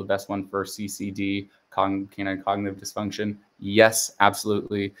 is Heal the best one for CCD, canine cognitive dysfunction? Yes,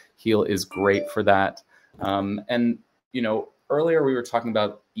 absolutely. Heal is great for that. Earlier we were talking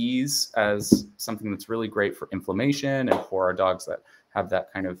about ease as something that's really great for inflammation and for our dogs that have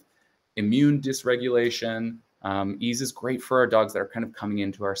that kind of immune dysregulation. Ease is great for our dogs that are kind of coming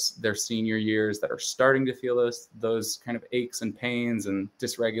into their senior years, that are starting to feel those kind of aches and pains and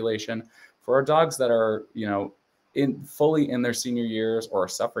dysregulation. For our dogs that are, fully in their senior years or are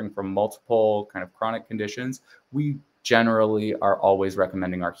suffering from multiple kind of chronic conditions, we generally are always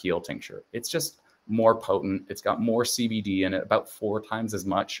recommending our Heal tincture. It's just more potent. It's got more CBD in it, about 4 times as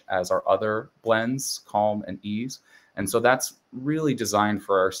much as our other blends, Calm and Ease. And so that's really designed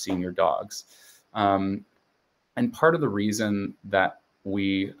for our senior dogs. And part of the reason that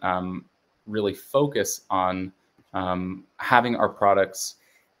we really focus on having our products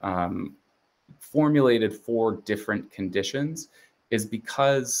formulated for different conditions is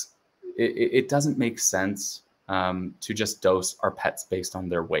because it doesn't make sense to just dose our pets based on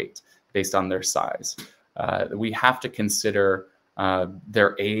their weight, based on their size. We have to consider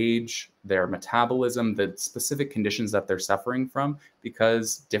their age, their metabolism, the specific conditions that they're suffering from,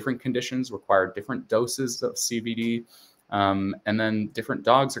 because different conditions require different doses of CBD, and then different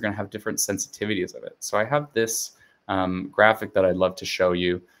dogs are going to have different sensitivities of it. So I have this graphic that I'd love to show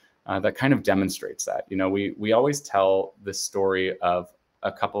you that kind of demonstrates that. We always tell this story of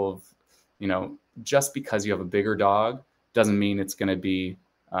a couple of, just because you have a bigger dog doesn't mean it's going to be,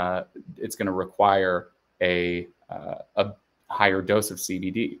 it's going to require a higher dose of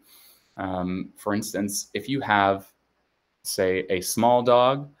CBD. For instance, if you have, say, a small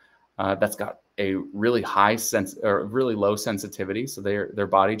dog that's got a really high or really low sensitivity, so their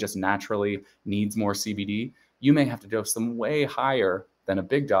body just naturally needs more CBD, you may have to dose them way higher than a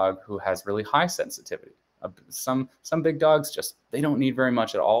big dog who has really high sensitivity. Some big dogs they don't need very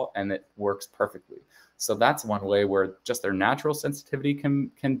much at all, and it works perfectly. So that's one way where just their natural sensitivity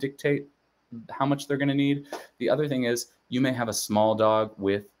can dictate how much they're going to need. The other thing is you may have a small dog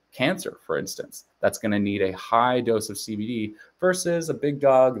with cancer, for instance, that's going to need a high dose of CBD versus a big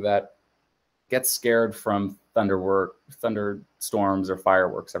dog that gets scared from thunderstorms or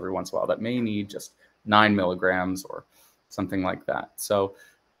fireworks every once in a while, that may need just 9 milligrams or something like that. So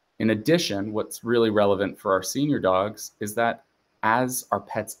in addition, what's really relevant for our senior dogs is that as our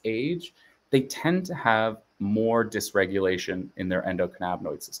pets age, they tend to have more dysregulation in their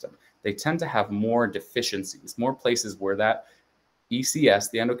endocannabinoid system. They tend to have more deficiencies, more places where that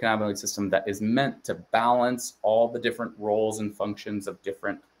ECS, the endocannabinoid system that is meant to balance all the different roles and functions of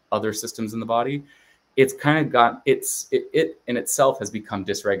different other systems in the body, it's kind of got it in itself has become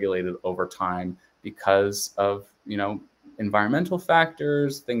dysregulated over time because of, environmental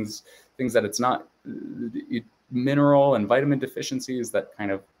factors, things that it's not mineral and vitamin deficiencies that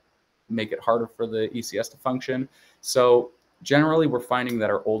kind of make it harder for the ECS to function. So generally, we're finding that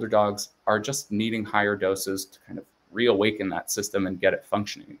our older dogs are just needing higher doses to kind of reawaken that system and get it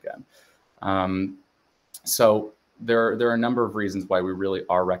functioning again. So there are a number of reasons why we really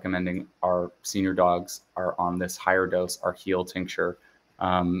are recommending our senior dogs are on this higher dose, our Heal tincture,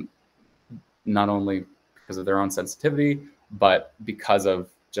 not only because of their own sensitivity, but because of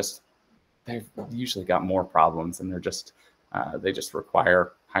just they've usually got more problems and they just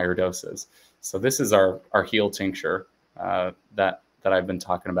require higher doses. So this is our Heal tincture that I've been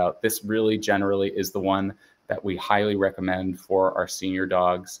talking about. This really generally is the one that we highly recommend for our senior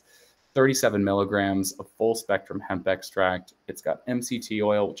dogs. 37 milligrams of full spectrum hemp extract. It's got MCT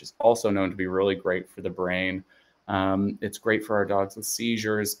oil, which is also known to be really great for the brain. It's great for our dogs with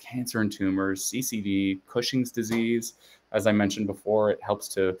seizures, cancer and tumors, CCD, Cushing's disease. As I mentioned before, it helps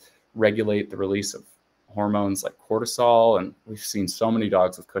to regulate the release of hormones like cortisol. And we've seen so many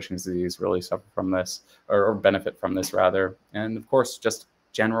dogs with Cushing's disease really suffer from this, or benefit from this rather. And of course, just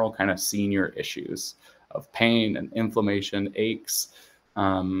general kind of senior issues of pain and inflammation, aches.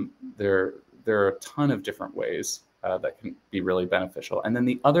 There are a ton of different ways that can be really beneficial. And then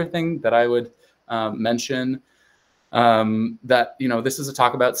the other thing that I would mention that, this is a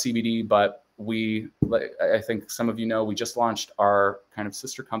talk about CBD, but I think some of we just launched our kind of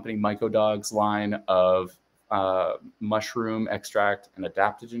sister company, MycoDogs line of mushroom extract and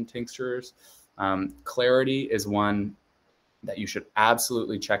adaptogen tinctures. Clarity is one that you should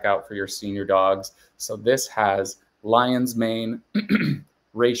absolutely check out for your senior dogs. So this has lion's mane,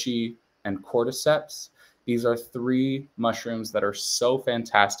 reishi, and cordyceps. These are 3 mushrooms that are so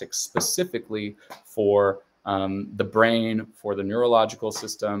fantastic specifically for the brain, for the neurological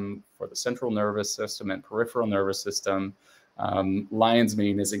system, for the central nervous system and peripheral nervous system. Lion's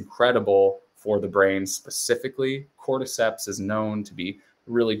mane is incredible for the brain specifically. Cordyceps is known to be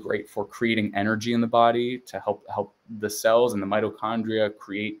really great for creating energy in the body to help the cells and the mitochondria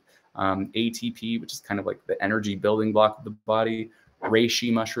create ATP, which is kind of like the energy building block of the body.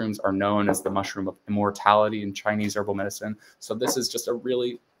 Reishi mushrooms are known as the mushroom of immortality in Chinese herbal medicine. So this is just a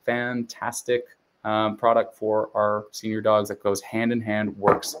really fantastic product for our senior dogs that goes hand in hand,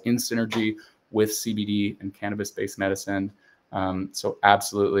 works in synergy with CBD and cannabis-based medicine. So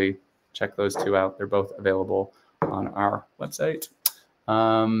absolutely check those 2 out. They're both available on our website.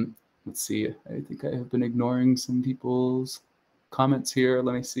 Let's see. I think I have been ignoring some people's comments here.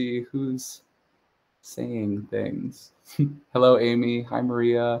 Let me see who's saying things. Hello, Amy. Hi,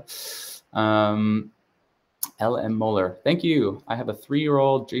 Maria. L.M. Moeller. Thank you. I have a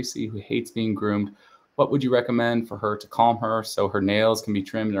 3-year-old JC who hates being groomed. What would you recommend for her to calm her so her nails can be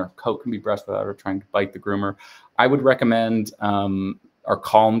trimmed and her coat can be brushed without her trying to bite the groomer? I would recommend our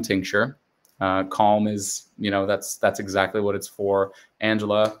Calm tincture. Calm is, that's exactly what it's for.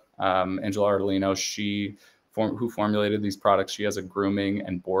 Angela Ardolino, who formulated these products, she has a grooming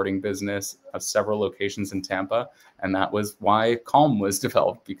and boarding business of several locations in Tampa. And that was why Calm was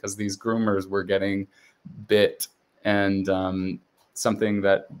developed, because these groomers were getting bit. And something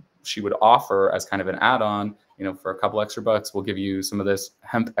that she would offer as kind of an add-on, for a couple extra bucks, we'll give you some of this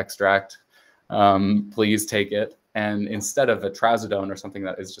hemp extract. Please take it. And instead of a trazodone or something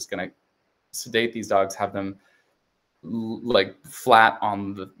that is just going to sedate these dogs, have them like flat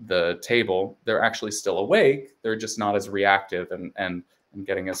on the table, they're actually still awake. They're just not as reactive and and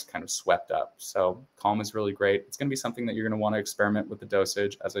getting us kind of swept up. So calm is really great. It's going to be something that you're going to want to experiment with the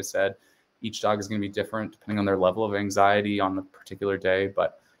dosage. As I said, each dog is going to be different depending on their level of anxiety on the particular day.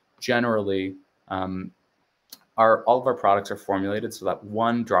 But generally, all of our products are formulated so that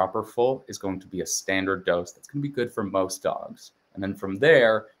 1 dropper full is going to be a standard dose that's going to be good for most dogs. And then from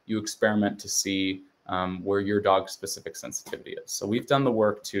there, you experiment to see where your dog's specific sensitivity is. So we've done the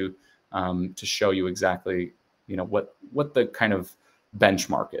work to show you exactly, what the kind of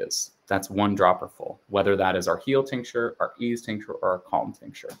benchmark is. That's 1 dropper full, whether that is our heal tincture, our ease tincture, or our calm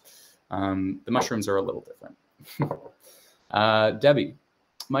tincture. The mushrooms are a little different. Debbie,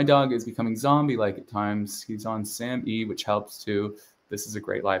 my dog is becoming zombie-like at times. He's on Sam E, which helps too. This is a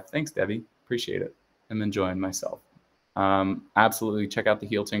great life. Thanks, Debbie. Appreciate it. I'm enjoying myself. Absolutely. Check out the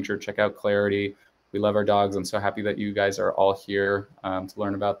heal tincture. Check out Clarity. We love our dogs. I'm so happy that you guys are all here to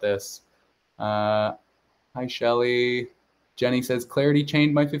learn about this. Hi, Shelly. Jenny says, Clarity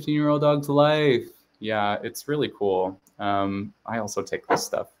changed my 15-year-old dog's life. Yeah, it's really cool. I also take this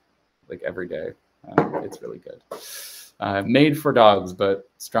stuff like every day. It's really good. Made for dogs, but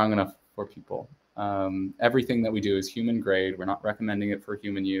strong enough for people. Everything that we do is human grade. We're not recommending it for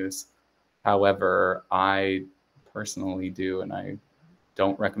human use. However, I personally do, and I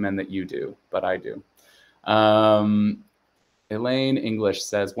don't recommend that you do, but I do. Elaine English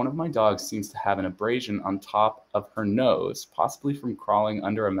says, one of my dogs seems to have an abrasion on top of her nose, possibly from crawling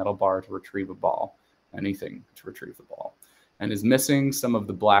under a metal bar to retrieve a ball, anything to retrieve the ball, and is missing some of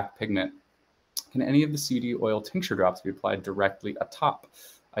the black pigment. Can any of the CBD oil tincture drops be applied directly atop?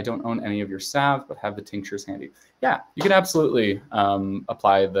 I don't own any of your salves, but have the tinctures handy. Yeah, you can absolutely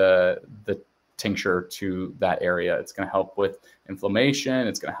apply the tincture to that area. It's going to help with inflammation.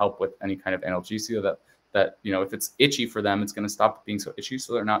 It's going to help with any kind of analgesia that if it's itchy for them, it's going to stop being so itchy,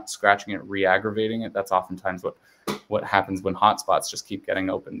 so they're not scratching it, re-aggravating it. That's oftentimes what happens when hot spots just keep getting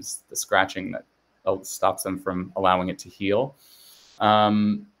opened. The scratching that stops them from allowing it to heal.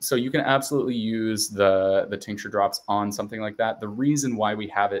 So you can absolutely use the tincture drops on something like that. The reason why we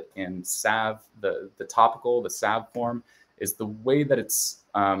have it in salve, the topical, the salve form, is the way that it's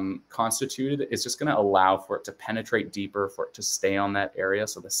constituted is just going to allow for it to penetrate deeper, for it to stay on that area.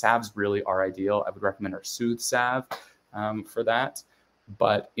 So the salves really are ideal. I would recommend our Soothe salve for that.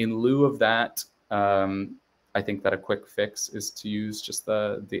 But in lieu of that, I think that a quick fix is to use just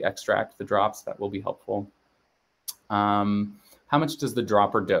the extract, the drops. That will be helpful. How much does the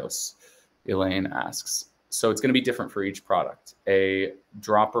dropper dose? Elaine asks. So it's going to be different for each product. A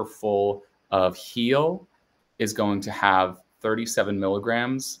dropper full of Heal is going to have 37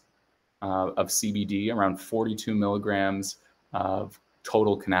 milligrams of CBD, around 42 milligrams of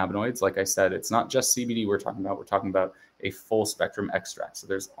total cannabinoids. Like I said, it's not just CBD we're talking about. We're talking about a full spectrum extract. So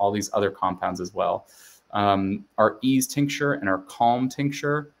there's all these other compounds as well. Our Ease tincture and our Calm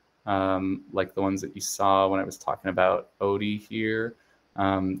tincture, like the ones that you saw when I was talking about Odie here.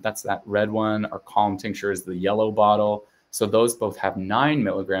 That's that red one. Our Calm tincture is the yellow bottle. So those both have 9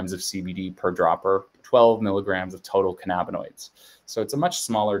 milligrams of CBD per dropper, 12 milligrams of total cannabinoids. So it's a much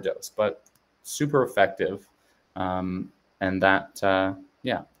smaller dose, but super effective. And that,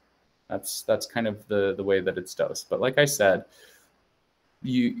 yeah, that's kind of the way that it's dosed. But like I said,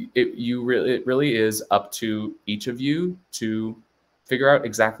 it really is up to each of you to figure out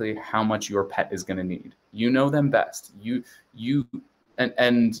exactly how much your pet is going to need. You know them best.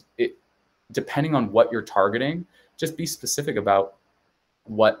 And it, depending on what you're targeting, just be specific about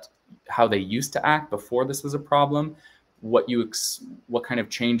how they used to act before this was a problem, what kind of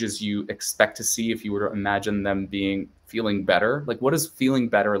changes you expect to see if you were to imagine them feeling better. Like, what does feeling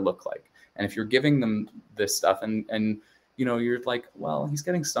better look like? And if you're giving them this stuff and you're like, well, he's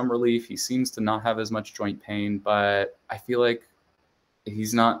getting some relief. He seems to not have as much joint pain, but I feel like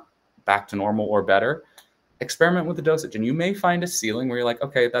he's not back to normal or better. Experiment with the dosage, and you may find a ceiling where you're like,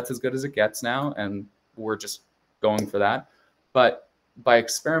 okay, that's as good as it gets now, and we're just going for that. But by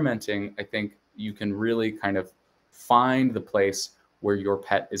experimenting, I think you can really kind of find the place where your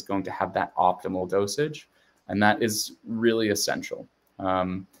pet is going to have that optimal dosage, and that is really essential.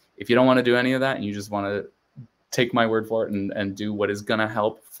 If you don't want to do any of that and you just want to take my word for it and do what is going to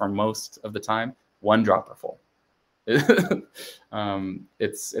help for most of the time, 1 dropper full. It's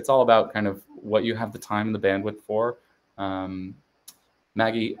all about kind of what you have the time and the bandwidth for.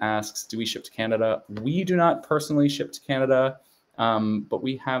 Maggie asks, do we ship to Canada? We do not personally ship to Canada, but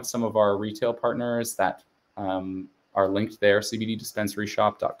we have some of our retail partners that are linked there,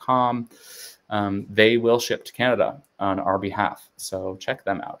 cbddispensaryshop.com. They will ship to Canada on our behalf, so check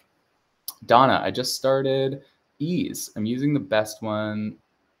them out. Donna, I just started Ease. I'm using the best one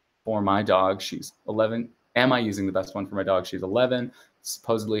for my dog. She's 11. Am I using the best one for my dog? She's 11.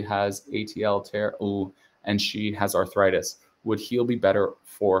 supposedly has ATL tear, and she has arthritis. Would heel be better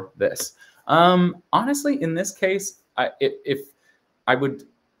for this? Honestly, in this case, if I would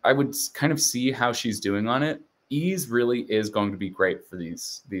kind of see how she's doing on it. Ease really is going to be great for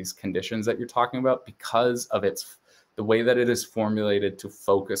these conditions that you're talking about because of the way that it is formulated to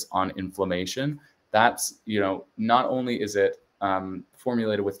focus on inflammation. That's, not only is it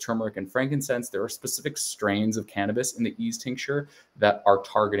formulated with turmeric and frankincense, there are specific strains of cannabis in the Ease tincture that are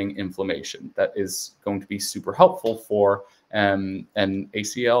targeting inflammation. That is going to be super helpful for an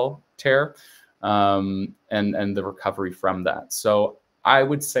ACL tear and the recovery from that. So I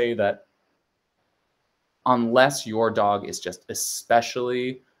would say that unless your dog is just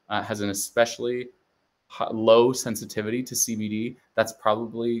especially has an especially low sensitivity to CBD, that's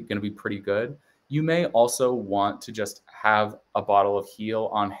probably going to be pretty good. You may also want to just have a bottle of heel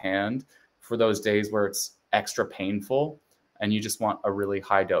on hand for those days where it's extra painful and you just want a really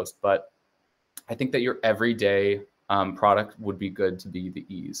high dose. But I think that your everyday product would be good to be the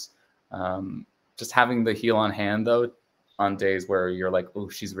Ease. Just having the heel on hand, though, on days where you're like, oh,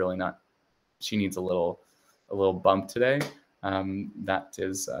 she's really not, she needs a little bump today. That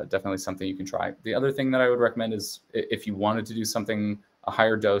is definitely something you can try. The other thing that I would recommend is if you wanted to do something, a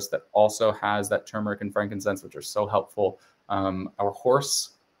higher dose that also has that turmeric and frankincense, which are so helpful. Our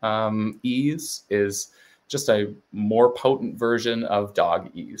horse Ease is just a more potent version of dog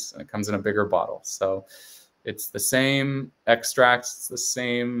Ease, and it comes in a bigger bottle. So it's the same extracts, it's the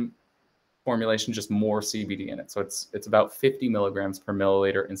same formulation, just more CBD in it. So it's about 50 milligrams per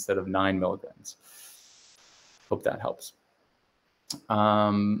milliliter instead of 9 milligrams. Hope that helps.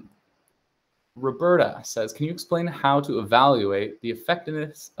 Roberta says, can you explain how to evaluate the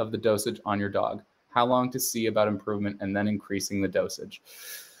effectiveness of the dosage on your dog? How long to see about improvement and then increasing the dosage?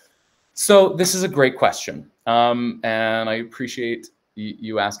 So this is a great question. And I appreciate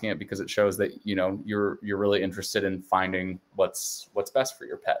you asking it because it shows that, you're really interested in finding what's best for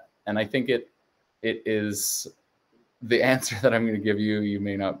your pet. And I think it is the answer that I'm going to give you. You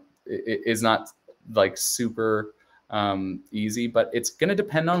may not, it is not like super easy, but it's going to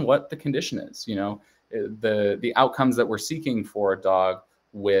depend on what the condition is. The outcomes that we're seeking for a dog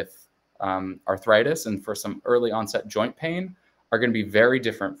with arthritis and for some early onset joint pain are going to be very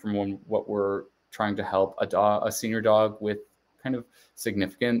different from what we're trying to help a senior dog with kind of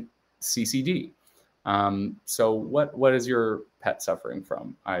significant CCD. So what is your pet suffering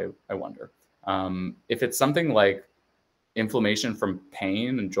from? I wonder. If it's something like inflammation from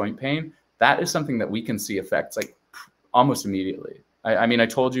pain and joint pain, that is something that we can see effects like almost immediately. I mean, I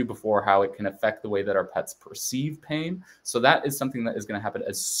told you before how it can affect the way that our pets perceive pain. So that is something that is going to happen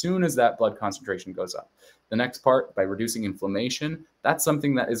as soon as that blood concentration goes up. The next part, by reducing inflammation, that's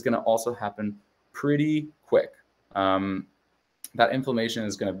something that is going to also happen pretty quick. That inflammation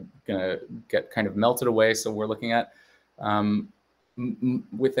is going to get kind of melted away. So we're looking at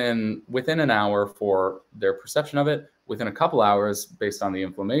within an hour for their perception of it. Within a couple hours, based on the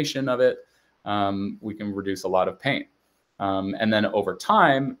inflammation of it, we can reduce a lot of pain. And then over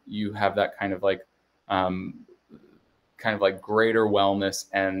time, you have that kind of like greater wellness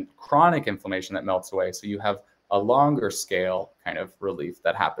and chronic inflammation that melts away. So you have a longer scale kind of relief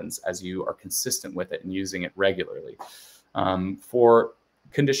that happens as you are consistent with it and using it regularly. For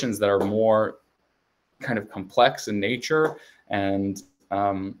conditions that are more kind of complex in nature and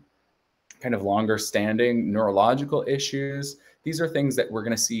kind of longer standing neurological issues, these are things that we're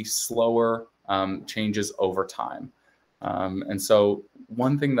going to see slower changes over time. And so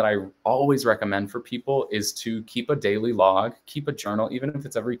one thing that I always recommend for people is to keep a daily log, keep a journal, even if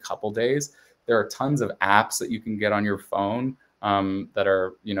it's every couple days. There are tons of apps that you can get on your phone that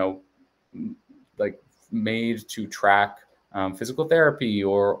are, like made to track physical therapy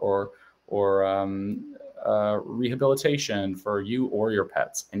or rehabilitation for you or your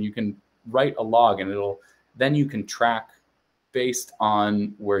pets. And you can write a log, and then you can track based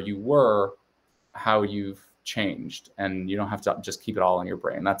on where you were, how you've changed, and you don't have to just keep it all in your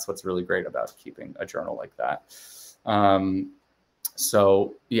brain. That's what's really great about keeping a journal like that.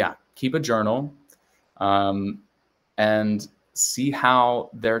 So yeah, keep a journal and see how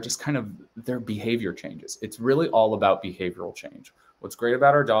their behavior changes. It's really all about behavioral change. What's great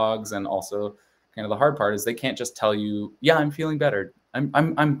about our dogs, and also kind of the hard part, is they can't just tell you, yeah, I'm feeling better.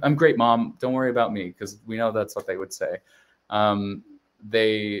 I'm great, mom. Don't worry about me, because we know that's what they would say.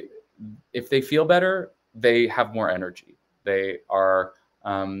 If they feel better, they have more energy. They are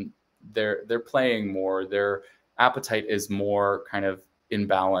they're playing more. Their appetite is more kind of in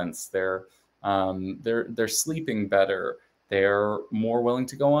balance. They're sleeping better. They're more willing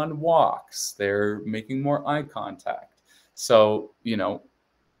to go on walks. They're making more eye contact. So,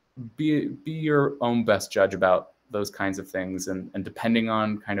 be your own best judge about those kinds of things, and depending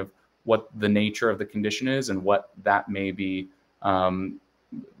on kind of what the nature of the condition is and what that may be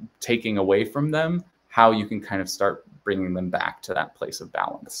taking away from them, how you can kind of start bringing them back to that place of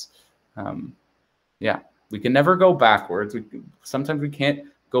balance. Yeah, we can never go backwards. Sometimes we can't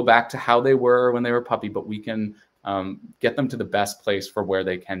go back to how they were when they were a puppy, but we can get them to the best place for where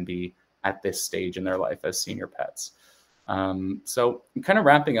they can be at this stage in their life as senior pets. So kind of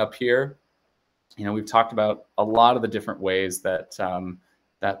wrapping up here, we've talked about a lot of the different ways that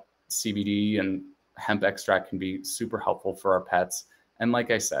that CBD and hemp extract can be super helpful for our pets. And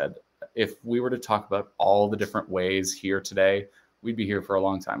like I said, if we were to talk about all the different ways here today, we'd be here for a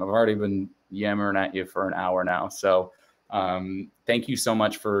long time. I've already been yammering at you for an hour now. So thank you so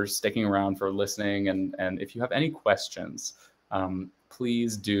much for sticking around, for listening. And if you have any questions,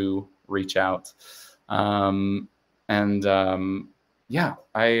 please do reach out. Yeah,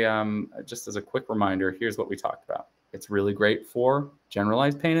 just as a quick reminder, here's what we talked about. It's really great for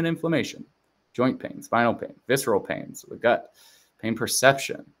generalized pain and inflammation, joint pain, spinal pain, visceral pains, the gut, pain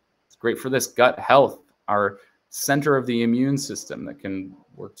perception. It's great for this gut health, our center of the immune system that can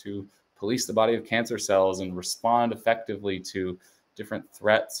work to police the body of cancer cells and respond effectively to different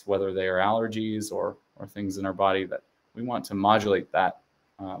threats, whether they are allergies or things in our body that we want to modulate that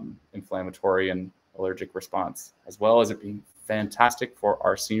inflammatory and allergic response, as well as it being fantastic for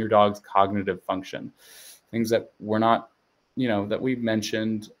our senior dog's cognitive function. Things that we're not, that we've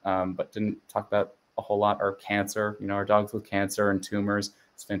mentioned, but didn't talk about a whole lot are cancer. Our dogs with cancer and tumors,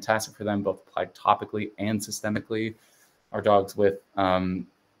 it's fantastic for them, both applied topically and systemically. Our dogs with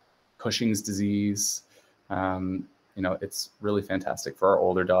Cushing's disease, it's really fantastic for our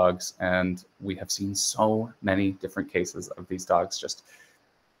older dogs. And we have seen so many different cases of these dogs just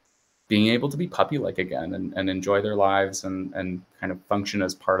being able to be puppy-like again and enjoy their lives and kind of function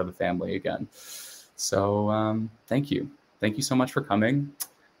as part of the family again. So thank you. Thank you so much for coming.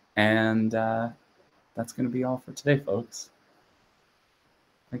 And that's going to be all for today, folks.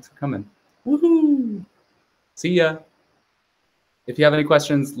 Thanks for coming. Woohoo! See ya. If you have any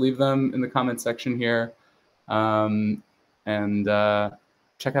questions, leave them in the comment section here. And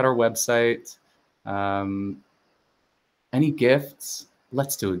check out our website. Any gifts?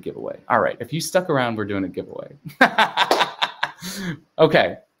 Let's do a giveaway. All right. If you stuck around, we're doing a giveaway.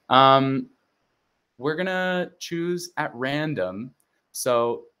 Okay. We're going to choose at random.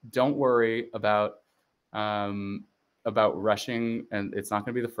 So don't worry about rushing, and it's not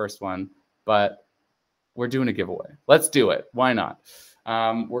going to be the first one, but we're doing a giveaway. Let's do it. Why not?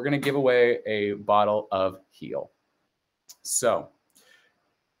 We're going to give away a bottle of Heal. So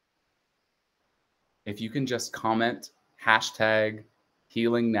if you can just comment hashtag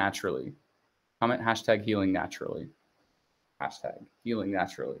healing naturally. Comment hashtag healing naturally. Hashtag healing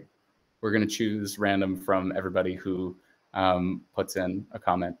naturally. We're going to choose random from everybody who puts in a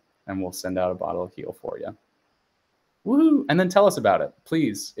comment, and we'll send out a bottle of Heal for you. Woo! And then tell us about it,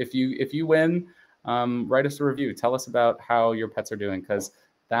 please. If you win, write us a review. Tell us about how your pets are doing, because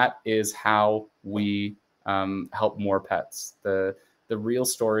that is how we help more pets. The real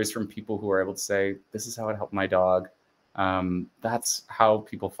stories from people who are able to say, this is how it helped my dog. That's how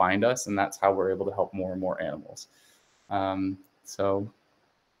people find us, and that's how we're able to help more and more animals. So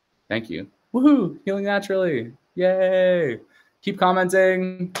thank you. Woohoo! Healing naturally. Yay! Keep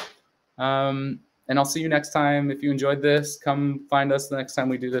commenting. And I'll see you next time. If you enjoyed this, come find us the next time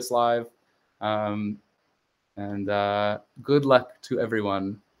we do this live. And good luck to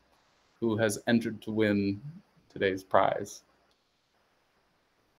everyone who has entered to win today's prize.